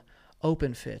welcome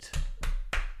OpenFit.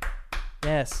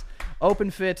 Yes,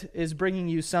 OpenFit is bringing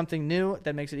you something new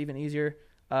that makes it even easier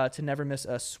to never miss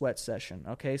a sweat session.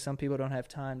 Okay, some people don't have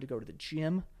time to go to the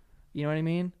gym. You know what I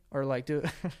mean? or like do.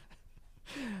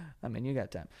 I mean, you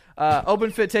got time.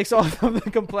 OpenFit takes all of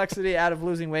the complexity out of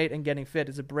losing weight and getting fit.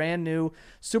 It's a brand new,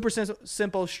 super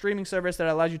simple streaming service that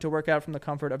allows you to work out from the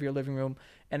comfort of your living room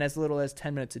in as little as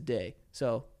 10 minutes a day.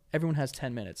 So everyone has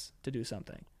 10 minutes to do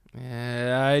something.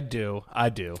 Yeah, I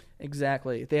do.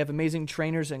 Exactly. They have amazing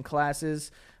trainers and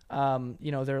classes.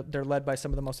 They're led by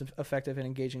some of the most effective and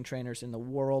engaging trainers in the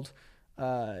world.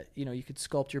 You could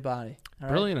sculpt your body.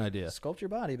 Brilliant idea. Sculpt your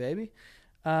body, baby.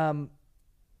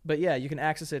 But yeah, you can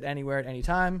access it anywhere at any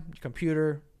time.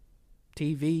 Computer,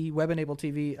 TV, web-enabled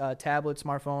TV, tablet,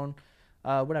 smartphone,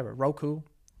 whatever, Roku.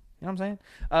 You know what I'm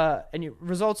saying? And your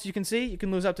results you can see, you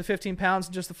can lose up to 15 pounds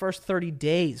in just the first 30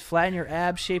 days. Flatten your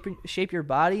abs, shape your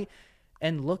body,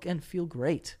 and look and feel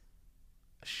great.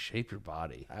 Shape your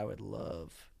body. I would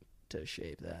love to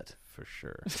shape that. For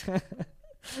sure.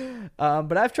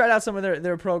 But I've tried out some of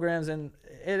their programs, and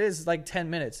it is like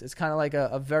 10 minutes. It's kind of like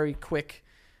a very quick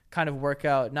kind of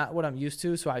workout, not what I'm used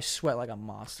to, so I sweat like a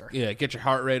monster. Yeah, get your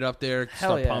heart rate up there,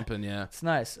 start pumping, yeah. It's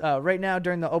nice. Right now,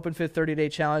 during the OpenFit 30-day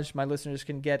challenge, my listeners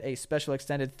can get a special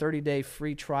extended 30-day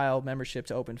free trial membership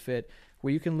to OpenFit,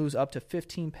 where you can lose up to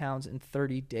 15 pounds in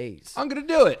 30 days. I'm going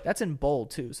to do it. That's in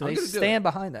bold, too, so they stand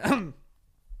behind that.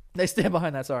 They stand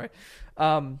behind that, sorry.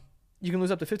 You can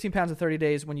lose up to 15 pounds in 30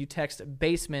 days when you text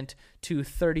BASEMENT to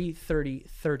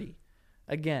 303030.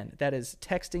 Again, that is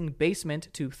texting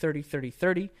BASEMENT to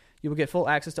 303030. You will get full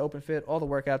access to OpenFit, all the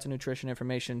workouts and nutrition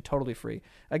information, totally free.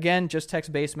 Again, just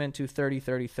text BASEMENT to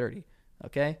 303030.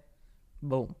 Okay?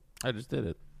 Boom. I just did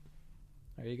it.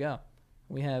 There you go.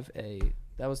 We have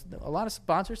that was a lot of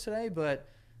sponsors today, but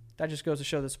that just goes to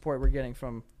show the support we're getting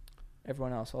from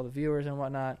everyone else, all the viewers and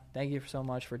whatnot. Thank you so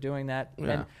much for doing that.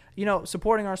 Yeah. And,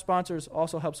 supporting our sponsors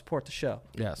also helps support the show.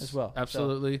 Yes. As well.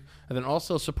 Absolutely. So. And then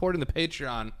also supporting the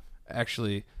Patreon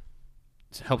actually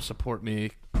helps support me,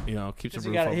 keeps a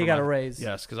roof over he got a raise.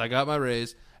 Yes, because I got my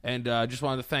raise. And I just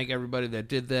wanted to thank everybody that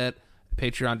did that.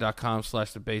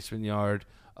 Patreon.com/thebasementyard.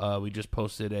 We just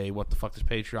posted a What the Fuck Does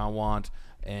Patreon Want?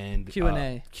 And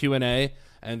Q&A.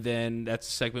 And then that's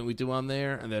a segment we do on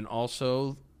there. And then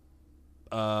also,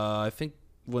 I think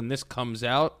when this comes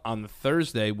out on the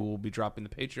Thursday, we will be dropping the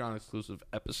Patreon exclusive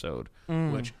episode,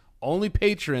 which only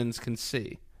patrons can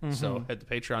see. Mm-hmm. So head to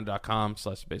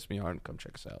patreon.com/thebasementyard and come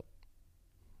check us out.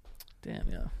 Damn,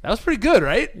 yeah. That was pretty good,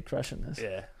 right? You're crushing this.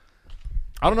 Yeah.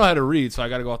 I don't know how to read, so I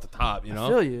got to go off the top, I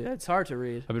feel you. It's hard to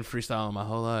read. I've been freestyling my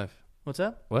whole life. What's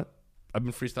that? What? I've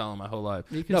been freestyling my whole life.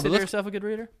 Do you consider yourself a good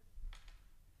reader?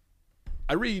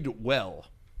 I read well.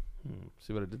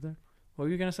 See what I did there? What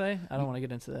were you going to say? I don't want to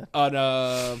get into that.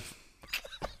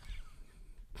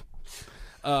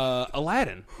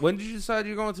 Aladdin. When did you decide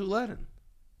you're going to Aladdin?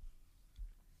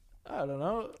 I don't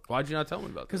know. Why'd you not tell me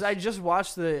about this? Because I just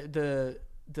watched the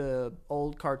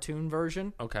old cartoon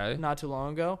version. Okay. Not too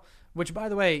long ago. Which, by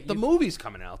the way... The movie's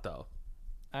coming out, though.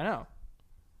 I know.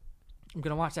 I'm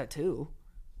going to watch that, too.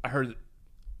 I heard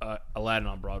Aladdin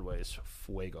on Broadway is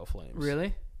fuego flames.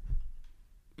 Really?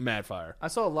 Mad fire. I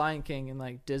saw Lion King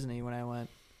in, Disney when I went.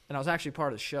 And I was actually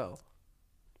part of the show.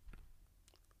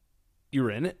 You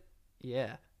were in it?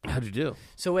 Yeah. How'd you do?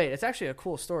 So, wait. It's actually a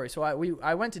cool story. So,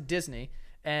 I went to Disney...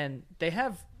 And they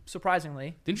have,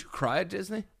 surprisingly... Didn't you cry at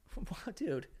Disney? What,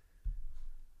 dude?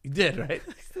 You did, right?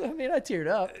 I mean, I teared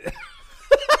up.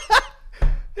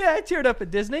 Yeah, I teared up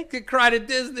at Disney. You cried at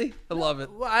Disney. I love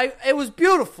it. Well, it was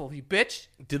beautiful, you bitch.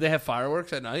 Did they have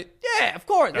fireworks at night? Yeah, of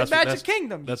course. At Magic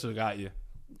Kingdom. That's what got you.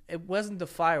 It wasn't the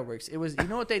fireworks. It was, you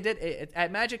know what they did?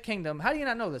 At Magic Kingdom, how do you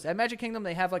not know this? At Magic Kingdom,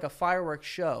 they have, a fireworks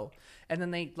show. And then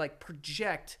they,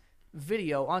 project...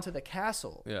 video onto the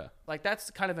castle. Yeah.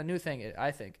 That's kind of a new thing,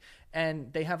 I think.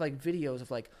 And they have videos of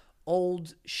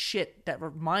old shit that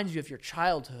reminds you of your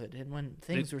childhood and when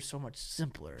things were so much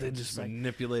simpler. They just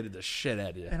manipulated the shit out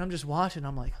of you. And I'm just watching,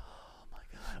 I'm like, oh my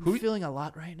God, I'm feeling a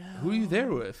lot right now. Who are you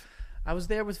there with? I was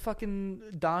there with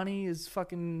fucking Donnie is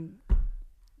fucking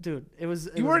dude.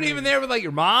 You weren't even there with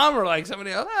your mom or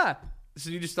somebody else? Ah. So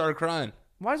you just started crying.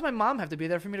 Why does my mom have to be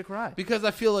there for me to cry? Because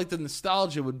I feel the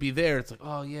nostalgia would be there. It's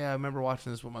oh yeah, I remember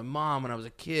watching this with my mom when I was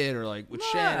a kid, or with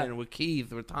Shannon, or with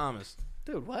Keith, or with Thomas.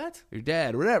 Dude, what? Your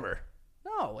dad, whatever.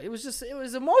 No, it was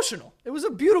emotional. It was a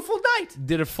beautiful night.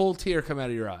 Did a full tear come out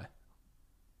of your eye?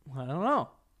 I don't know.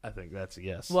 I think that's a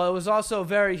yes. Well, it was also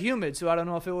very humid, so I don't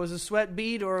know if it was a sweat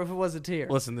bead or if it was a tear.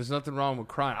 Listen, there's nothing wrong with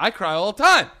crying. I cry all the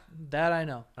time. That I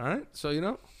know. All right, so you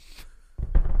know.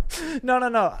 No.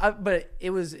 But it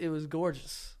was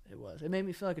gorgeous. It was. It made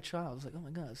me feel like a child. I was like, oh my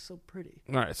God, it's so pretty.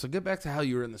 All right, so get back to how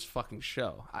you were in this fucking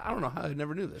show. I don't know how I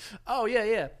never knew this. Oh,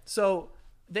 yeah. So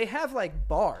they have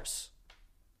bars.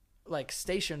 like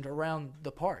stationed around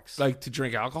the parks. Like to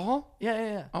drink alcohol?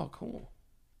 Yeah. Oh, cool.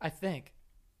 I think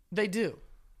they do,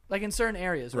 like in certain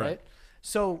areas, right?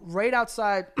 So right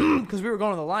outside, because we were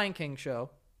going to the Lion King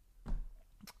show,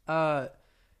 and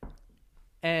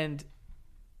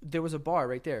there was a bar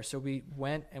right there. So we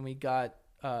went and we got.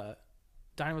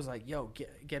 Donnie was like, "Yo,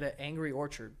 get an Angry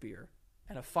Orchard beer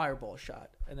and a Fireball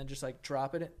shot, and then just like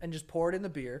drop it in, and just pour it in the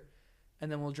beer,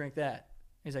 and then we'll drink that."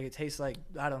 He's like, "It tastes like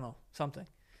I don't know something."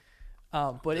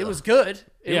 But it was good.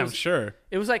 I'm sure.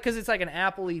 It was like, because it's like an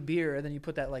apple-y beer, and then you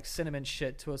put that like cinnamon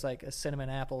shit to us, like a cinnamon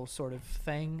apple sort of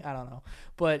thing. I don't know.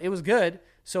 But it was good.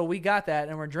 So we got that,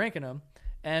 and we're drinking them.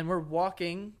 And we're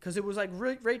walking, because it was like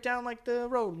right down like the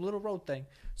road, little road thing.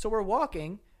 So we're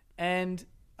walking, and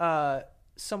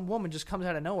some woman just comes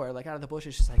out of nowhere, like out of the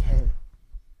bushes. She's like, "Hey,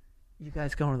 you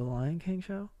guys going to the Lion King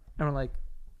show?" And we're like,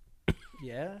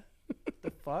 "Yeah."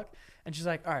 The fuck? And she's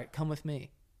like, "All right, come with me."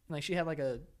 And like she had like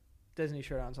a Disney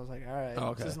shirt on, so I was like, all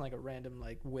right, This isn't like a random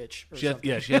like witch or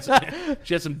something. She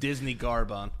had some Disney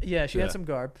garb on. Yeah, she had some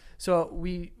garb. So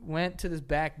we went to this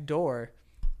back door,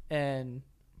 and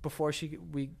before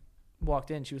we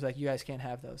walked in, she was like, "You guys can't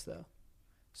have those though."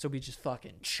 So we just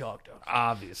fucking chugged them.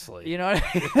 Obviously. You know what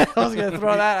I mean? I was gonna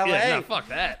throw that. I'm like, hey, no, fuck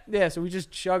that. Yeah, so we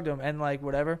just chugged them, and like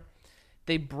whatever.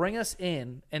 They bring us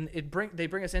in, and they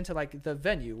bring us into like the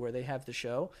venue where they have the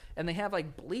show, and they have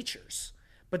like bleachers.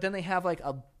 But then they have like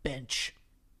a bench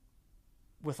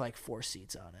with like 4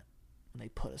 seats on it. And they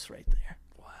put us right there.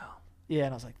 Wow. Yeah,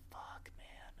 and I was like, fuck,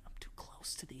 man. I'm too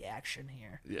close to the action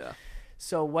here. Yeah.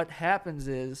 So what happens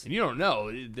is... And you don't know.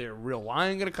 Is there a real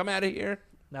lion going to come out of here?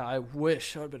 No, I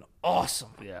wish. That would have been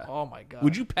awesome. Yeah. Oh, my God.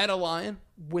 Would you pet a lion?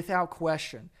 Without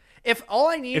question. If all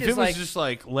I need is If it was like... just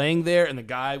like laying there and the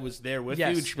guy was there with you,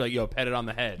 Yes. would you be like, "Yo, pet it on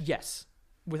the head"? Yes.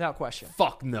 Without question.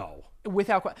 Fuck no.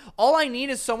 Without question. All I need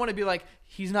is someone to be like,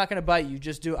 "He's not going to bite you.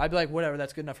 Just do it." I'd be like, "Whatever.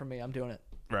 That's good enough for me. I'm doing it."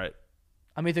 Right.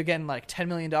 I'm either getting like $10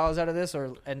 million out of this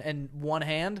and one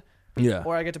hand, Yeah.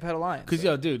 or I get to pet a lion. Because,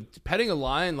 yo, dude, petting a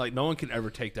lion, like, no one can ever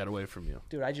take that away from you.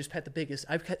 Dude, I just pet the biggest.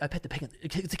 I pet the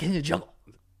king of the jungle.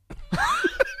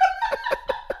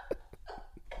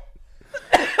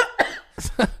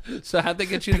 So how'd they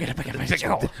get you? Yeah, you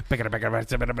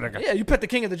pet the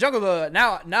king of the jungle.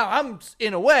 Now I'm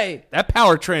in a way. That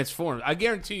power transforms. I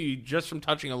guarantee you, just from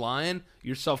touching a lion,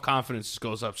 your self-confidence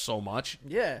goes up so much.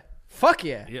 Yeah. Fuck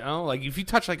yeah. You know, like if you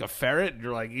touch like a ferret,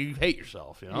 you're like, you hate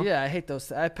yourself, you know? Yeah, I hate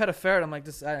those. I pet a ferret. I'm like,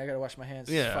 this. I gotta wash my hands.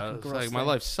 Yeah, it's like my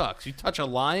life sucks. You touch a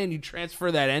lion, you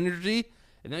transfer that energy,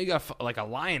 and now you got like a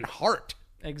lion heart.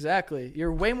 Exactly.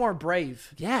 You're way more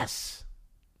brave. Yes.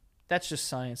 That's just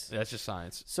science. That's just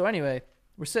science. So anyway,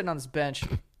 we're sitting on this bench,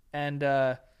 and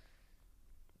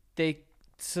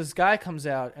this guy comes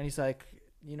out, and he's like,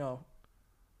 you know,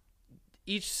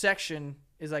 each section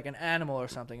is like an animal or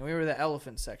something. And we were the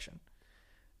elephant section.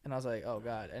 And I was like, oh,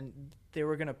 God. And they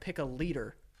were going to pick a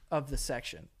leader of the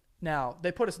section. Now,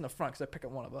 they put us in the front because they're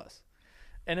picking one of us.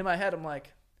 And in my head, I'm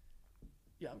like,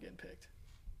 yeah, I'm getting picked.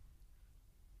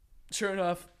 Sure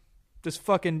enough, this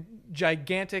fucking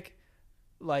gigantic,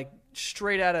 like,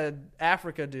 straight out of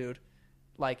Africa dude,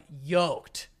 like,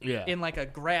 yoked in, like, a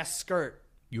grass skirt.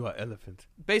 You are elephant.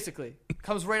 Basically.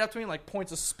 Comes right up to me and, like,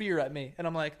 points a spear at me. And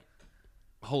I'm like...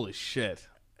 Holy shit.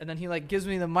 And then he, like, gives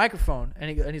me the microphone. And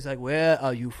he's like, "Where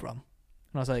are you from?" And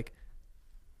I was like,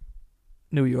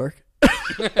 "New York."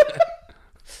 And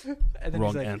then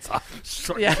Wrong he's like, answer.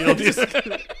 Yeah.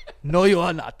 No, you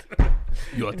are not.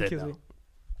 You are dead now.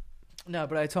 No,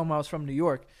 but I told him I was from New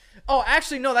York. Oh,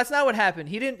 actually, no, that's not what happened.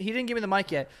 He didn't give me the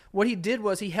mic yet. What he did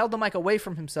was he held the mic away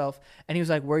from himself, and he was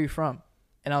like, "Where are you from?"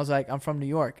 And I was like, "I'm from New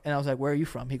York." And I was like, "Where are you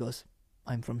from?" He goes,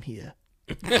 "I'm from here."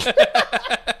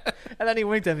 And then he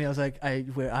winked at me. I was like,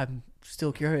 I'm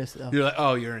still curious, though. You're like,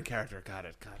 oh, you're in character.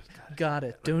 Got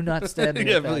it. Do not stab me.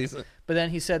 Yeah, with that. please. But then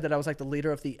he said that I was like the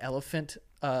leader of the elephant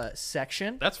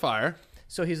section. That's fire.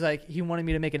 So he's like, he wanted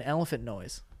me to make an elephant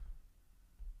noise.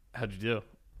 How'd you do?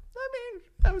 I mean,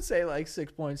 I would say like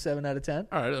 6.7 out of 10.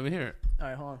 All right, let me hear it. All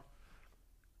right, hold on.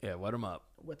 Yeah, wet them up.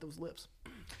 Wet those lips.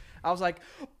 I was like...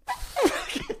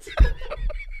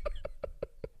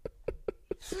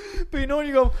 But you know when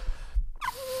you go...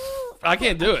 I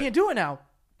can't do it. I can't do it now.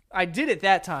 I did it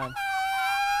that time.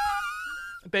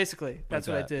 Basically, that's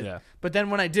Like what that, I did. yeah. But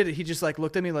then when I did it, he just like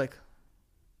looked at me like...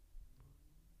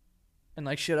 And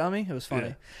like shit on me. It was funny.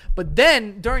 Yeah. But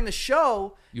then during the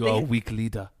show... You are a weak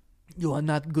leader. You are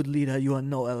not good leader. You are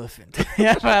no elephant.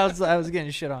 Yeah, I was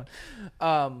getting shit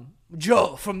on.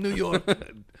 Joe from New York.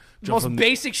 Most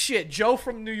basic shit. Joe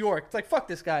from New York. It's like, fuck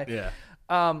this guy. Yeah.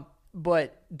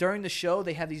 But during the show,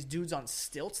 they have these dudes on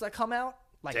stilts that come out.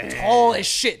 Like, Damn. tall as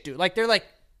shit, dude. Like, they're like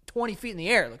 20 feet in the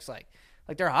air. It looks like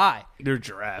they're high. They're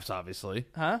giraffes, obviously.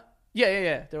 Huh?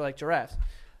 Yeah. They're like giraffes.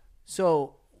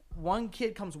 So one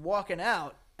kid comes walking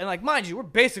out, and like, mind you, we're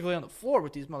basically on the floor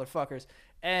with these motherfuckers.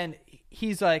 And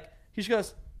he just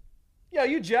goes, "Yo,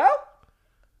 you Joe?"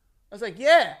 I was like,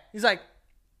 "Yeah." He's like,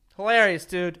 "Hilarious,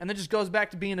 dude," and then just goes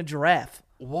back to being a giraffe.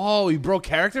 Whoa, he broke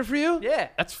character for you? Yeah.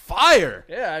 That's fire.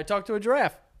 Yeah, I talked to a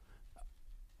giraffe.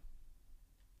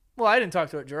 Well, I didn't talk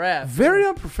to a giraffe. Very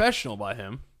unprofessional by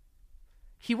him.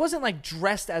 He wasn't like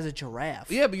dressed as a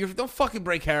giraffe. Yeah, but you don't fucking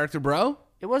break character, bro.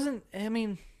 It wasn't, I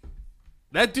mean.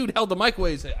 That dude held the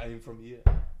microwave and said, "I am from here."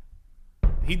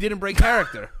 He didn't break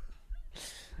character.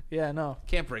 Yeah, no.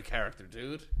 Can't break character,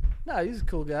 dude. No, he's a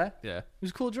cool guy. Yeah. He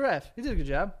was a cool giraffe. He did a good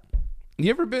job. You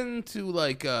ever been to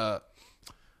like what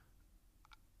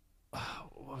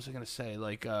was I gonna say?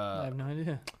 Like I have no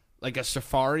idea. Like a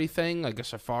safari thing, like a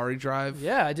safari drive.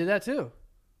 Yeah, I did that too.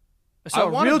 I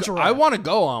want to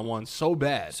go on one so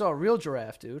bad. I saw a real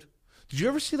giraffe, dude. Did you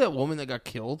ever see that woman that got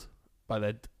killed by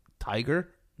that tiger?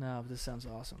 No, but this sounds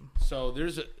awesome. So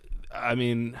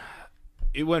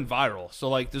it went viral. So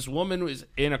like this woman was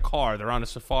in a car. They're on a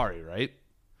safari, right?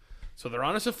 So they're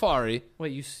on a safari.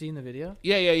 Wait, you seen the video?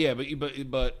 Yeah.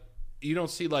 But you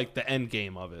don't see like the end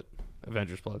game of it.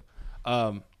 Avengers plug.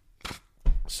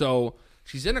 So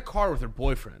she's in a car with her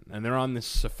boyfriend, and they're on this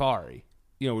safari.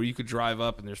 You know, where you could drive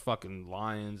up and there's fucking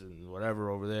lions and whatever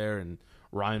over there and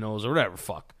rhinos or whatever.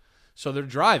 Fuck. So they're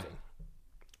driving,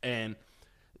 and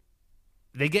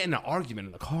they get in an argument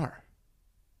in the car.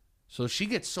 So she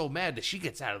gets so mad that she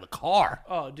gets out of the car.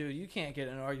 Oh, dude, you can't get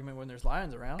in an argument when there's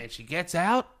lions around. And she gets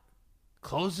out,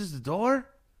 closes the door,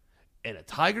 and a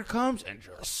tiger comes and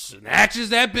just snatches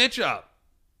that bitch up.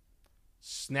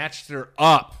 Snatched her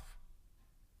up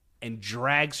and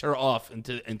drags her off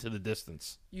into the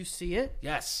distance. You see it?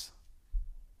 Yes.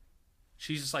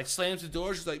 She just like slams the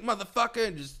door. She's like, "Motherfucker,"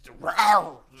 and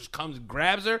just comes and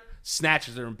grabs her,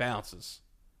 snatches her, and bounces.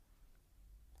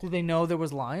 Did they know there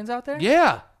was lions out there?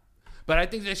 Yeah. But I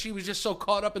think that she was just so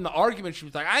caught up in the argument, she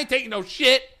was like, "I ain't taking no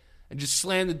shit," and just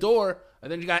slammed the door,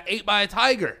 and then she got ate by a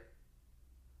tiger.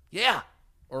 Yeah.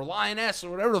 Or a lioness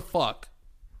or whatever the fuck.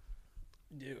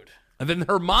 Dude. And then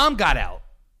her mom got out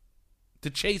to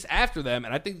chase after them,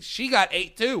 and I think she got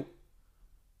ate too.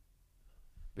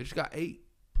 Bitch got ate.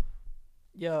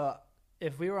 Yeah,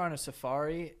 if we were on a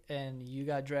safari and you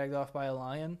got dragged off by a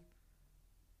lion,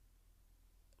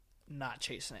 not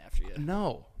chasing after you.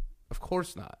 No, of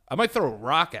course not. I might throw a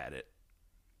rock at it.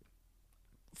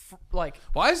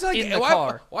 Why is in the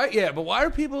car? Why? Yeah, but why are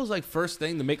people's like first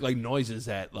thing to make like noises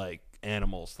at like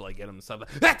animals to like get them to stop?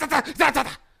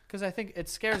 Because I think it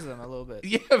scares them a little bit.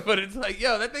 Yeah, but it's like,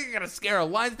 yo, that thing gonna scare a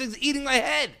lion. That thing's eating my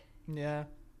head. Yeah.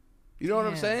 You know what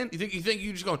I'm saying? You think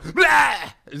you just going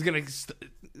blah is gonna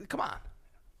come on? I'm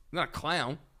not a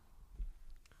clown.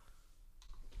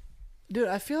 Dude,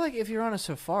 I feel like if you're on a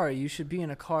safari, you should be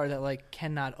in a car that like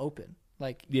cannot open.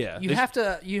 Like, yeah, you have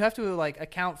to like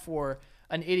account for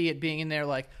an idiot being in there.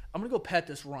 Like, I'm gonna go pet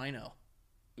this rhino.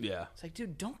 Yeah, it's like,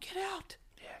 dude, don't get out.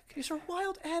 Yeah, these are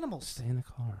wild animals. Stay in the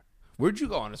car. Where'd you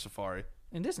go on a safari?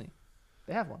 In Disney,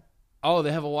 they have one. Oh,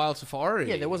 they have a wild safari.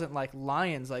 Yeah, there wasn't like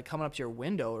lions like coming up to your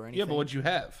window or anything. Yeah, but what'd you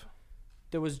have?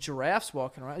 There was giraffes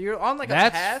walking around. You're on like a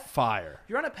path. That's fire.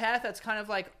 You're on a path that's kind of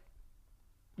like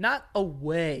not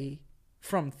away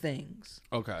from things.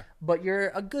 Okay. But you're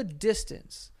a good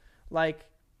distance. Like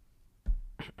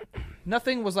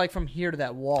nothing was like from here to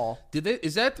that wall.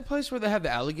 Is that the place where they have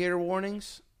the alligator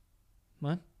warnings?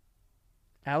 What?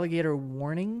 Alligator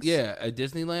warnings? Yeah, at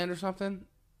Disneyland or something?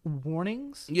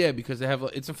 Warnings? Yeah, because they have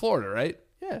it's in Florida, right?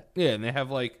 Yeah. Yeah, and they have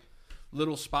like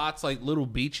little spots, like little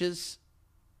beaches.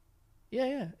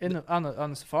 Yeah. On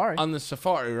the safari. On the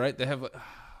safari, right? They have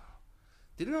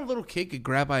didn't a little kid get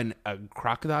grabbed by a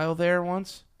crocodile there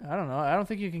once? I don't know. I don't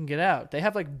think you can get out. They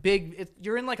have like big.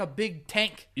 You're in like a big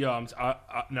tank. Yo,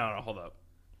 no, hold up.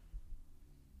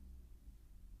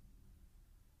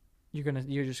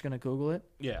 You're just gonna Google it?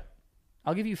 Yeah.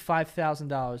 I'll give you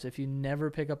 $5,000 if you never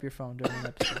pick up your phone during an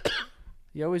episode.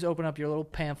 You always open up your little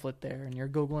pamphlet there and you're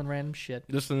Googling random shit.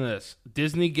 Listen to this.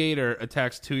 Disney gator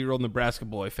attacks 2-year-old Nebraska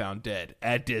boy found dead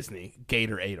at Disney.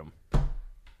 Gator ate him.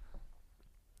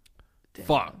 Damn.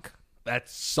 Fuck. That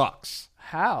sucks.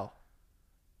 How?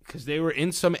 Because they were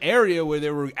in some area where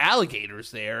there were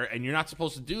alligators there, and you're not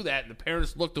supposed to do that, and the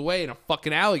parents looked away, and a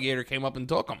fucking alligator came up and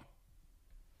took them.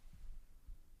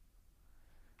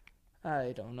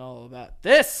 I don't know about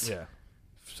this. Yeah.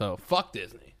 So, fuck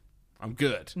Disney. I'm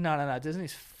good. No.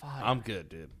 Disney's fine. I'm good,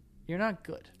 dude. You're not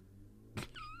good.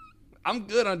 I'm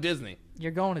good on Disney.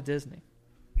 You're going to Disney.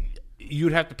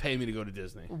 You'd have to pay me to go to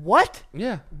Disney. What?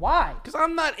 Yeah. Why? Because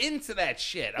I'm not into that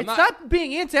shit. It's not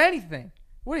being into anything.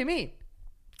 What do you mean?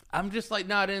 I'm just like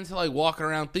not into like walking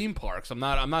around theme parks. I'm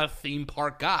not a theme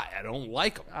park guy. I don't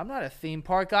like them. I'm not a theme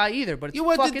park guy either. But it's you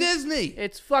went to Disney.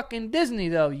 It's fucking Disney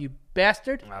though, you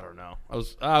bastard. I don't know.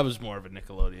 I was more of a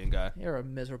Nickelodeon guy. You're a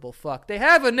miserable fuck. They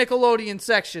have a Nickelodeon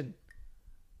section.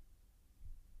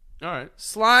 All right.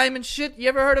 Slime and shit. You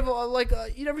ever heard of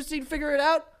you never seen Figure It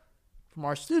Out? From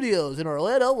our studios in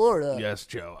Orlando, Florida. Yes,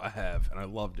 Joe, I have, and I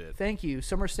loved it. Thank you.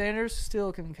 Summer Sanders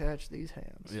still can catch these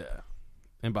hands. Yeah.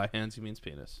 And by hands, he means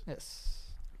penis.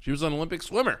 Yes. She was an Olympic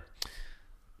swimmer.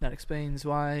 That explains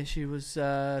why she was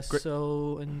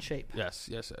so in shape. Yes.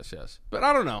 But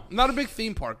I don't know. I'm not a big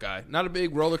theme park guy. Not a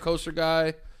big roller coaster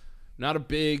guy. Not a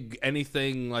big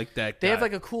anything like that guy. They have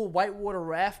like a cool whitewater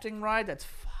rafting ride that's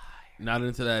fire. Not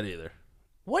into that either.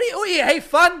 What do you hate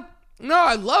fun? No,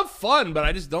 I love fun, but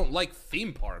I just don't like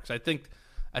theme parks. I think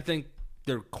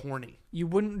they're corny. You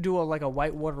wouldn't do a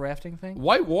whitewater rafting thing?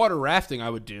 Whitewater rafting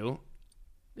I would do.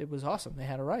 It was awesome. They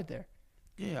had a ride there.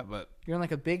 Yeah, but you're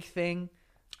in a big thing.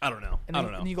 I don't know.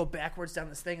 And you go backwards down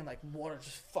this thing and water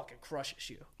just fucking crushes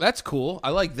you. That's cool. I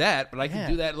like that, but I can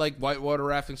do that whitewater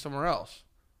rafting somewhere else.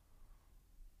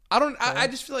 I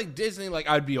just feel like Disney.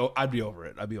 I'd be over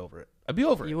it. I'd be over it.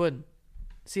 You wouldn't.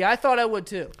 See, I thought I would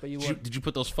too, but you wouldn't. Did you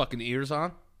put those fucking ears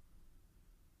on?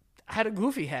 I had a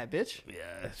goofy hat, bitch.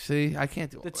 Yeah. See, I can't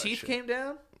do all that. The teeth came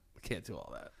down? I can't do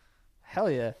all that.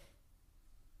 Hell yeah.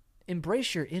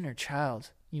 Embrace your inner child,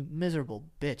 you miserable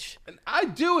bitch. And I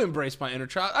do embrace my inner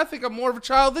child. I think I'm more of a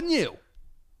child than you.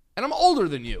 And I'm older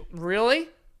than you. Really?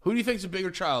 Who do you think's a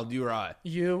bigger child, you or I?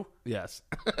 You. Yes.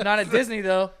 Not at Disney,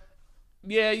 though.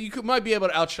 Yeah, might be able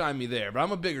to outshine me there, but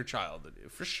I'm a bigger child than you,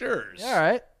 for sure. All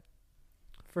right.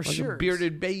 For like sure. A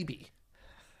bearded baby.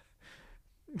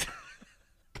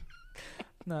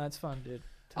 No, it's fun, dude.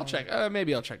 I'll check.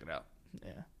 Maybe I'll check it out.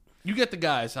 Yeah. You get the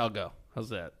guys. I'll go. How's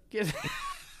that?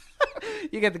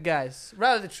 You get the guys.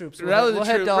 Rally the troops. Rally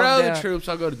the troops.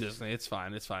 I'll go to Disney. It's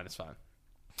fine. Let's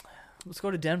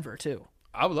go to Denver, too.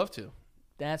 I would love to.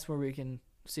 That's where we can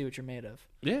see what you're made of.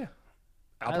 Yeah.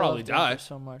 I'll probably die.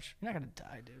 So much. You're not going to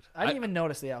die, dude. I didn't even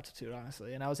notice the altitude,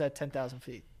 honestly, and I was at 10,000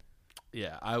 feet.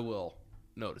 Yeah, I will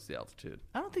notice the altitude.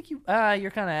 I don't think you...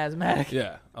 you're kind of asthmatic.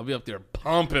 Yeah, I'll be up there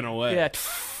pumping away. Yeah.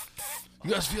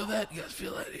 You guys feel that?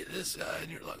 This in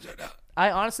your lungs right now.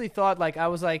 I honestly thought, I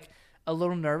was, a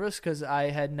little nervous because I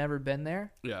had never been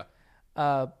there. Yeah.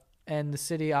 And the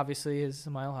city, obviously, is a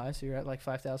mile high, so you're at,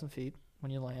 5,000 feet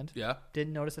when you land. Yeah.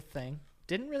 Didn't notice a thing.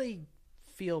 Didn't really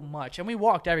feel much. And we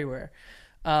walked everywhere.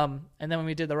 And then when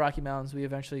we did the Rocky Mountains, we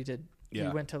eventually did. Yeah.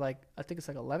 We went to I think it's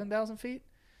 11,000 feet,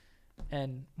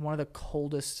 and one of the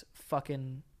coldest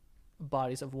fucking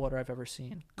bodies of water I've ever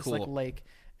seen. It's cool. Lake,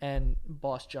 and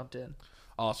boss jumped in.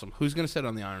 Awesome. Who's gonna sit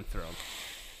on the Iron Throne?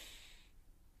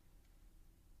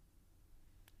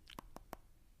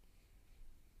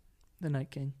 The Night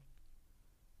King.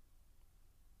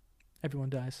 Everyone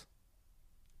dies.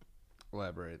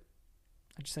 Elaborate.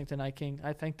 I just think the Night King.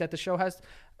 I think that the show has.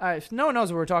 If no one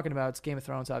knows what we're talking about, it's Game of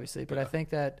Thrones, obviously. But I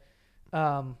think that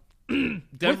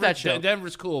with that show,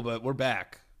 Denver's cool, but we're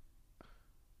back.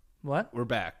 What? We're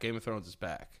back. Game of Thrones is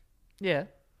back. Yeah.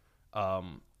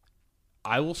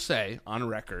 I will say on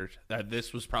record that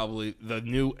this was probably the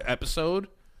new episode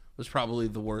was probably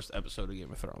the worst episode of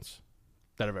Game of Thrones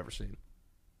that I've ever seen.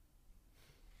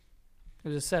 It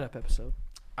was a setup episode.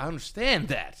 I understand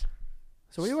that.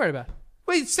 So what are you worried about?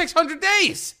 Wait, 600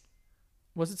 days.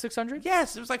 Was it 600?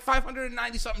 Yes, it was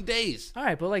 590-something days. All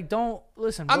right, but don't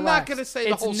listen. I'm not going to say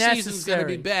the whole season's going to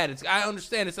be bad. I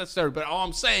understand it's necessary, but all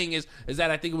I'm saying is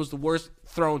that I think it was the worst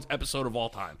Thrones episode of all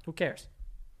time. Who cares?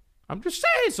 I'm just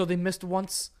saying. So they missed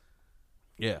once.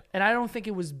 Yeah. And I don't think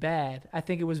it was bad. I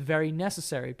think it was very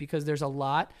necessary because there's a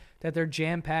lot that they're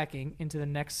jam-packing into the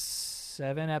next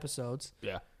 7 episodes.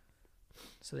 Yeah.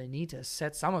 So they need to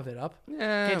set some of it up.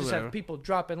 Yeah, can't just have people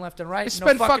dropping left and right.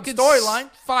 Spend no fucking storyline.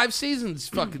 5 seasons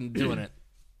fucking doing it.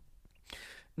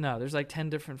 No, there's 10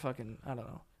 different fucking. I don't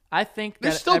know. I think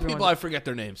there's still people I forget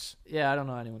their names. Yeah, I don't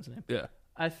know anyone's name. Yeah.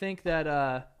 I think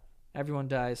that everyone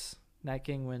dies. Night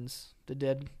King wins. The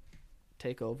dead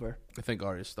take over. I think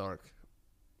Arya Stark.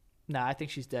 Nah, I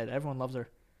think she's dead. Everyone loves her.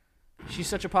 She's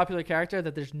such a popular character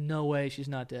that there's no way she's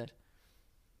not dead.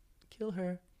 Kill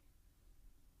her.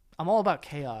 I'm all about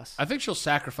chaos. I think she'll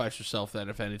sacrifice herself then,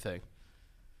 if anything.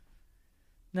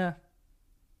 Nah. I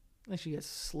think she gets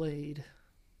slayed.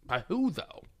 By who,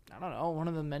 though? I don't know. One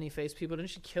of the many-faced people. Didn't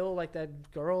she kill,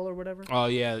 that girl or whatever? Oh,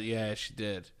 yeah, she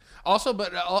did. Also,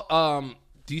 but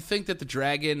do you think that the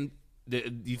dragon... Do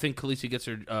you think Khaleesi gets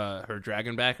her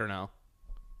dragon back or no?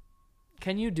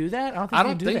 Can you do that? I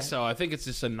don't think so. I think it's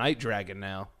just a night dragon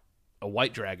now. A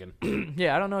white dragon.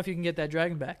 Yeah, I don't know if you can get that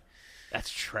dragon back. That's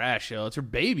trash, yo. It's her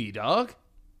baby, dog.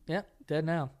 Yeah, dead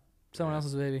now. Someone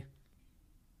else's baby.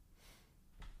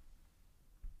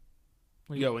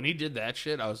 Yo, when he did that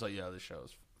shit, I was like, yo, this show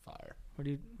is fire. What are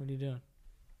you doing?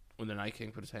 When the Night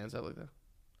King put his hands out like that.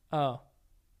 Oh.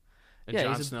 And yeah,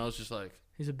 Jon Snow's just like...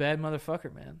 He's a bad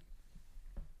motherfucker, man.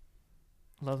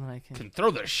 Love the Night King. Can throw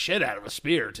the shit out of a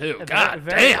spear, too. Yeah, God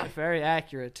very, damn. Very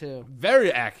accurate, too. Very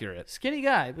accurate. Skinny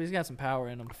guy, but he's got some power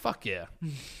in him. Fuck yeah.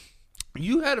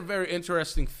 You had a very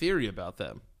interesting theory about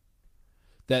them.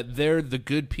 That they're the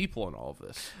good people in all of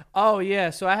this. Oh, yeah.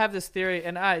 So I have this theory,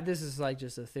 and this is like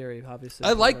just a theory, obviously.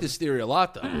 I like this theory a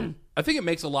lot, though. I think it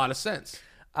makes a lot of sense.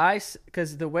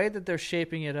 Because the way that they're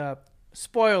shaping it up,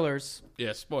 spoilers.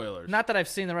 Yeah, spoilers. Not that I've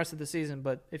seen the rest of the season,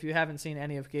 but if you haven't seen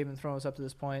any of Game of Thrones up to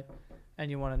this point, and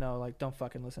you want to know, like, don't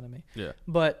fucking listen to me. Yeah.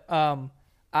 But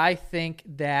I think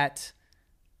that,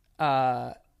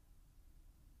 Bran.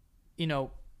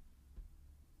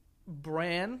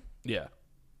 Yeah.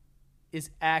 Is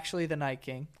actually the Night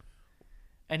King,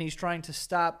 and he's trying to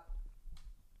stop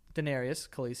Daenerys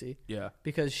Khaleesi. Yeah.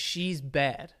 Because she's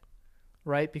bad,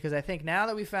 right? Because I think now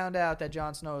that we found out that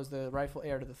Jon Snow is the rightful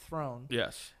heir to the throne.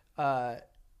 Yes. And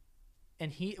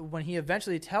when he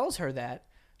eventually tells her that,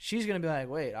 she's gonna be like,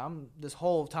 "Wait, this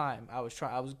whole time I was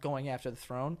going after the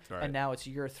throne, right. And now it's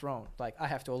your throne. Like I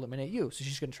have to eliminate you." So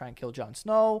she's gonna try and kill Jon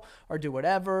Snow or do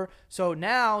whatever. So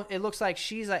now it looks like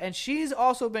she's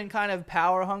also been kind of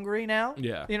power hungry now.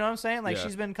 Yeah, you know what I'm saying? Like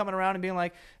she's been coming around and being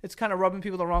like, it's kind of rubbing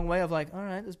people the wrong way of like, all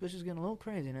right, this bitch is getting a little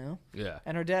crazy now. Yeah,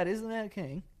 and her dad is the Mad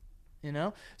King, you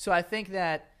know. So I think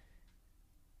that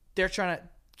they're trying to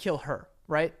kill her,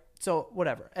 right? So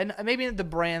whatever, and maybe the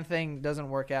Bran thing doesn't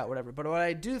work out, whatever. But what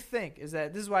I do think is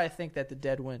that this is why I think that the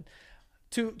dead win.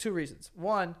 Two reasons.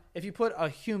 One, if you put a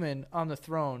human on the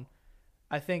throne,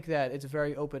 I think that it's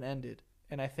very open ended,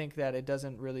 and I think that it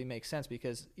doesn't really make sense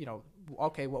because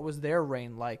okay, what was their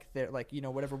reign like? They're like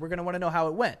whatever. We're gonna want to know how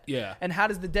it went. Yeah. And how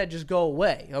does the dead just go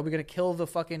away? Are we gonna kill the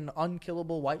fucking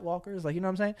unkillable White Walkers? Like you know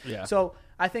what I'm saying? Yeah. So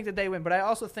I think that they win, but I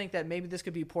also think that maybe this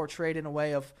could be portrayed in a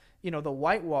way of the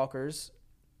White Walkers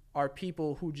are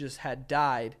people who just had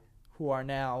died who are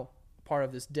now part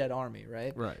of this dead army,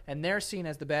 right? Right. And they're seen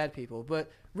as the bad people, but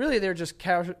really they're just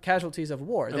casualties of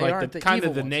war. They like aren't the kind evil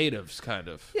of the ones. Natives, kind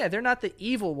of. Yeah, they're not the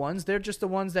evil ones. They're just the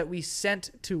ones that we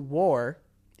sent to war.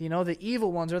 The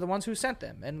evil ones are the ones who sent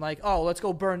them. And like, oh, let's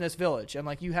go burn this village. And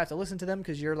like, you have to listen to them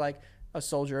because you're like a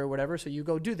soldier or whatever, so you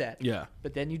go do that. Yeah.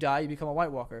 But then you die, you become a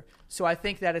White Walker. So I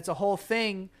think that it's a whole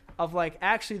thing of like,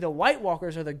 actually the White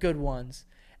Walkers are the good ones.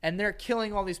 And they're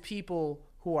killing all these people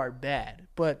who are bad,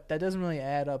 but that doesn't really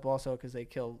add up. Also, because they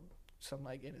kill some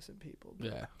like innocent people.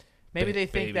 Yeah, maybe they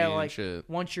think that like shit.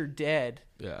 Once you're dead,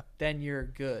 yeah, then you're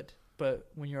good. But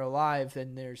when you're alive,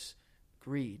 then there's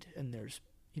greed and there's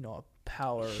a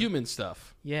power, human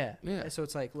stuff. Yeah. So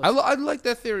it's like I like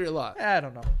that theory a lot. I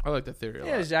don't know. I like that theory a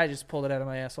lot. I just pulled it out of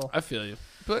my asshole. I feel you,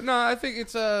 but no, I think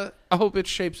it's I hope it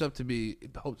shapes up to be.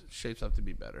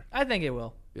 Better. I think it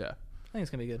will. Yeah. I think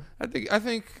it's gonna be good.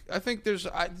 I think there's.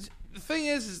 The thing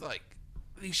is like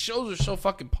these shows are so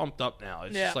fucking pumped up now.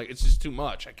 It's just like it's just too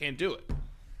much. I can't do it.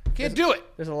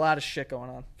 There's a lot of shit going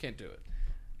on. Can't do it.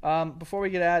 Before we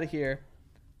get out of here,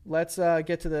 let's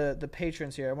get to the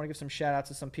patrons here. I want to give some shout outs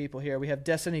to some people here. We have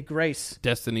Destiny Grace.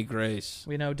 Destiny Grace.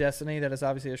 We know Destiny. That is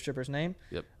obviously a stripper's name.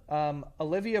 Yep.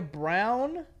 Olivia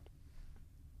Brown.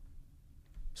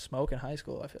 Smoke in high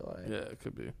school, I feel like. Yeah, it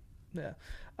could be. Yeah.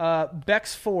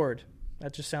 Bex Ford.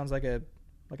 That just sounds like a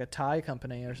tie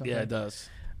company or something. Yeah, it does.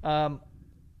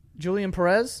 Julian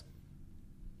Perez.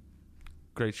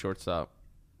 Great shortstop.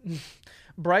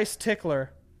 Bryce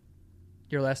Tickler.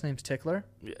 Your last name's Tickler?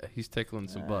 Yeah, he's tickling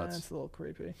some butts. That's a little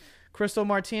creepy. Crystal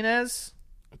Martinez.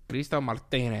 Crystal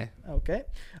Martinez. Okay.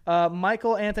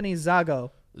 Michael Anthony Zago.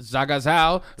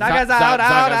 Zagazao.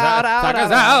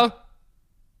 Zagazao.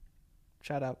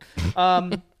 Shout out.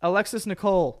 Alexis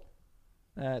Nicole.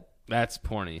 That's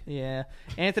porny. Yeah.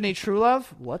 Anthony Truelove.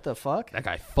 What the fuck? That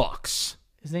guy fucks.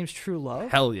 His name's True Love?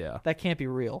 Hell yeah. That can't be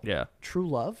real. Yeah. True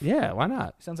Love? Yeah, why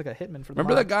not? Sounds like a hitman for the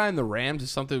Remember that guy in the Rams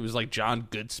is something that was like John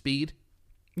Goodspeed?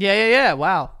 Yeah.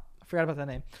 Wow. I forgot about that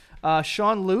name.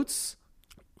 Sean Lutz.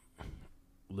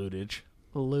 Lutage.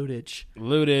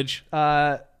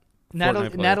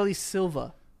 Natalie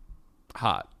Silva.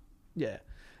 Hot. Yeah.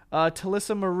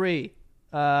 Talissa Marie.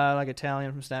 Like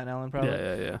Italian from Staten Island, probably.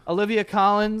 Yeah. Olivia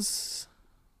Collins.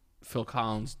 Phil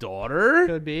Collins' daughter.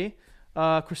 Could be.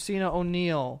 Christina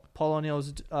O'Neill. Paul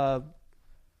O'Neill's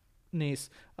niece.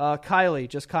 Kylie.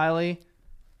 Just Kylie.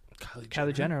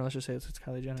 Kylie Jenner. Let's just say it's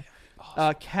Kylie Jenner.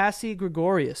 Awesome. Cassie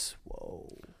Gregorius. Whoa.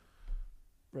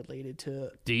 Related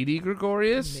to Dee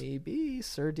Gregorius? Maybe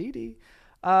Sir Dee.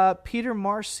 Peter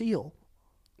Marcel.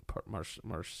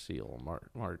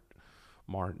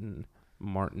 Martin.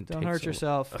 Don't hurt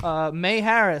yourself. May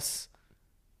Harris.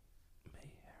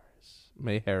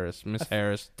 Miss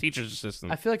Harris, teacher's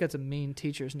assistant. I feel like that's a mean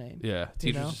teacher's name. Yeah,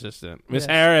 teacher's assistant. Miss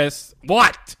Harris.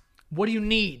 What? What do you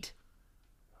need?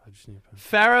 I just need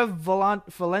Farah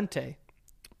Valente.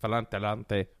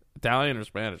 Italian or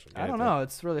Spanish? I don't know.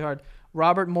 It's really hard.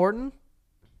 Robert Morton.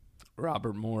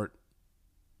 Morty.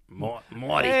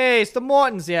 Hey, it's the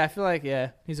Mortons. Yeah, I feel like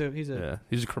he's a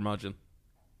curmudgeon.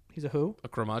 He's a who? A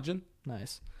curmudgeon.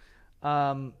 Nice.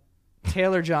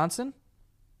 Taylor Johnson.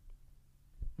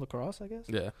 Lacrosse, I guess.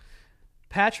 Yeah.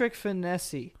 Patrick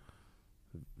Finessi.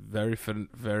 Very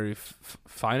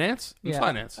finance. Yeah.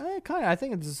 Finance. Kind of. I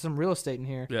think there's some real estate in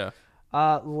here. Yeah.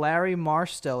 Larry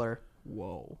Marsteller.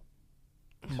 Whoa.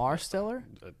 Marsteller?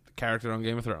 A character on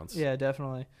Game of Thrones. Yeah,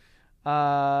 definitely.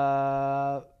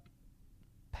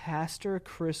 Pastor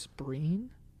Chris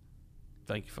Breen.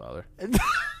 Thank you, Father.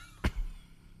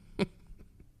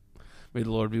 May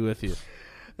the Lord be with you.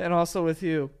 And also with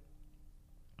you.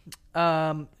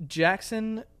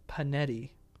 Jackson Panetti.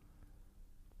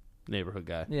 Neighborhood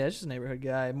guy. Yeah, it's just a neighborhood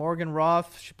guy. Morgan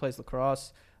Roth, she plays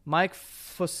lacrosse. Mike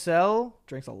Fussell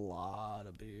drinks a lot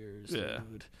of beers,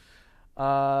 dude.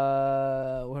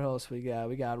 What else we got?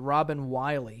 We got Robin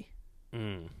Wiley.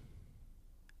 One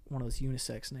of those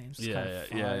unisex names. It's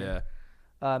Yeah.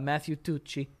 Matthew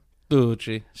Tucci.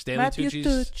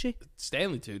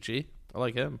 Stanley Tucci. I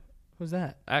like him. Who's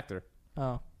that? Actor.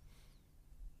 Oh.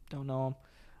 Don't know him.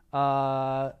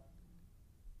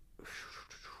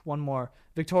 One more.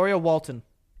 Victoria Walton.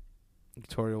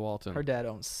 Her dad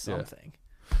owns something.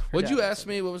 Yeah. What'd you ask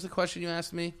me? What was the question you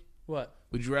asked me? What?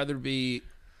 Would you rather be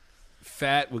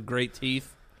fat with great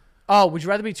teeth? Oh, would you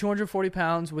rather be 240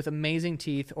 pounds with amazing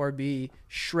teeth or be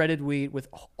shredded wheat with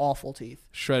awful teeth?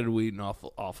 Shredded wheat and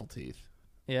awful teeth.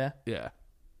 Yeah? Yeah.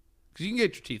 Because you can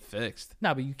get your teeth fixed.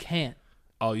 No, but you can't.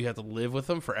 Oh, you have to live with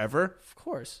them forever? Of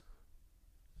course.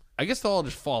 I guess they'll all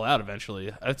just fall out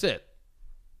eventually. That's it.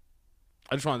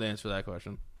 I just wanted to answer that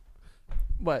question.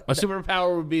 What? My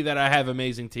superpower would be that I have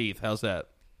amazing teeth. How's that?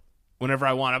 Whenever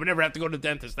I want. I would never have to go to the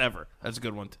dentist ever. That's a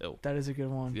good one, too. That is a good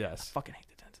one. Yes. I fucking hate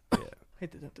the dentist. Yeah.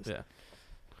 Hate the dentist. Yeah.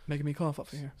 Making me cough up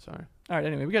here. Sorry. All right,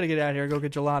 anyway, we got to get out of here. Go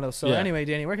get gelato. So anyway,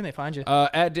 Danny, where can they find you?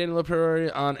 At Danny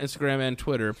LaPriori on Instagram and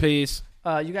Twitter. Peace.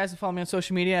 You guys can follow me on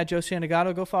social media at Joe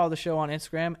Santagato. Go follow the show on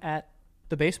Instagram at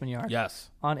The Basement Yard. Yes.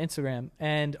 On Instagram.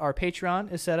 And our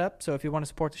Patreon is set up. So if you want to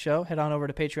support the show, head on over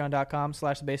to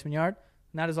patreon.com/The Basement Yard.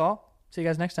 And that is all. See you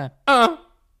guys next time.